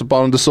know. Hit us up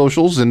on the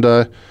socials, and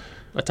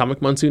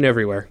Atomic Monsoon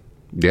everywhere.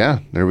 Yeah,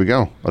 there we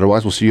go.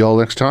 Otherwise, we'll see you all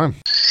next time.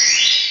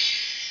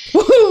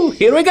 Woohoo!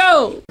 Here we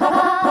go!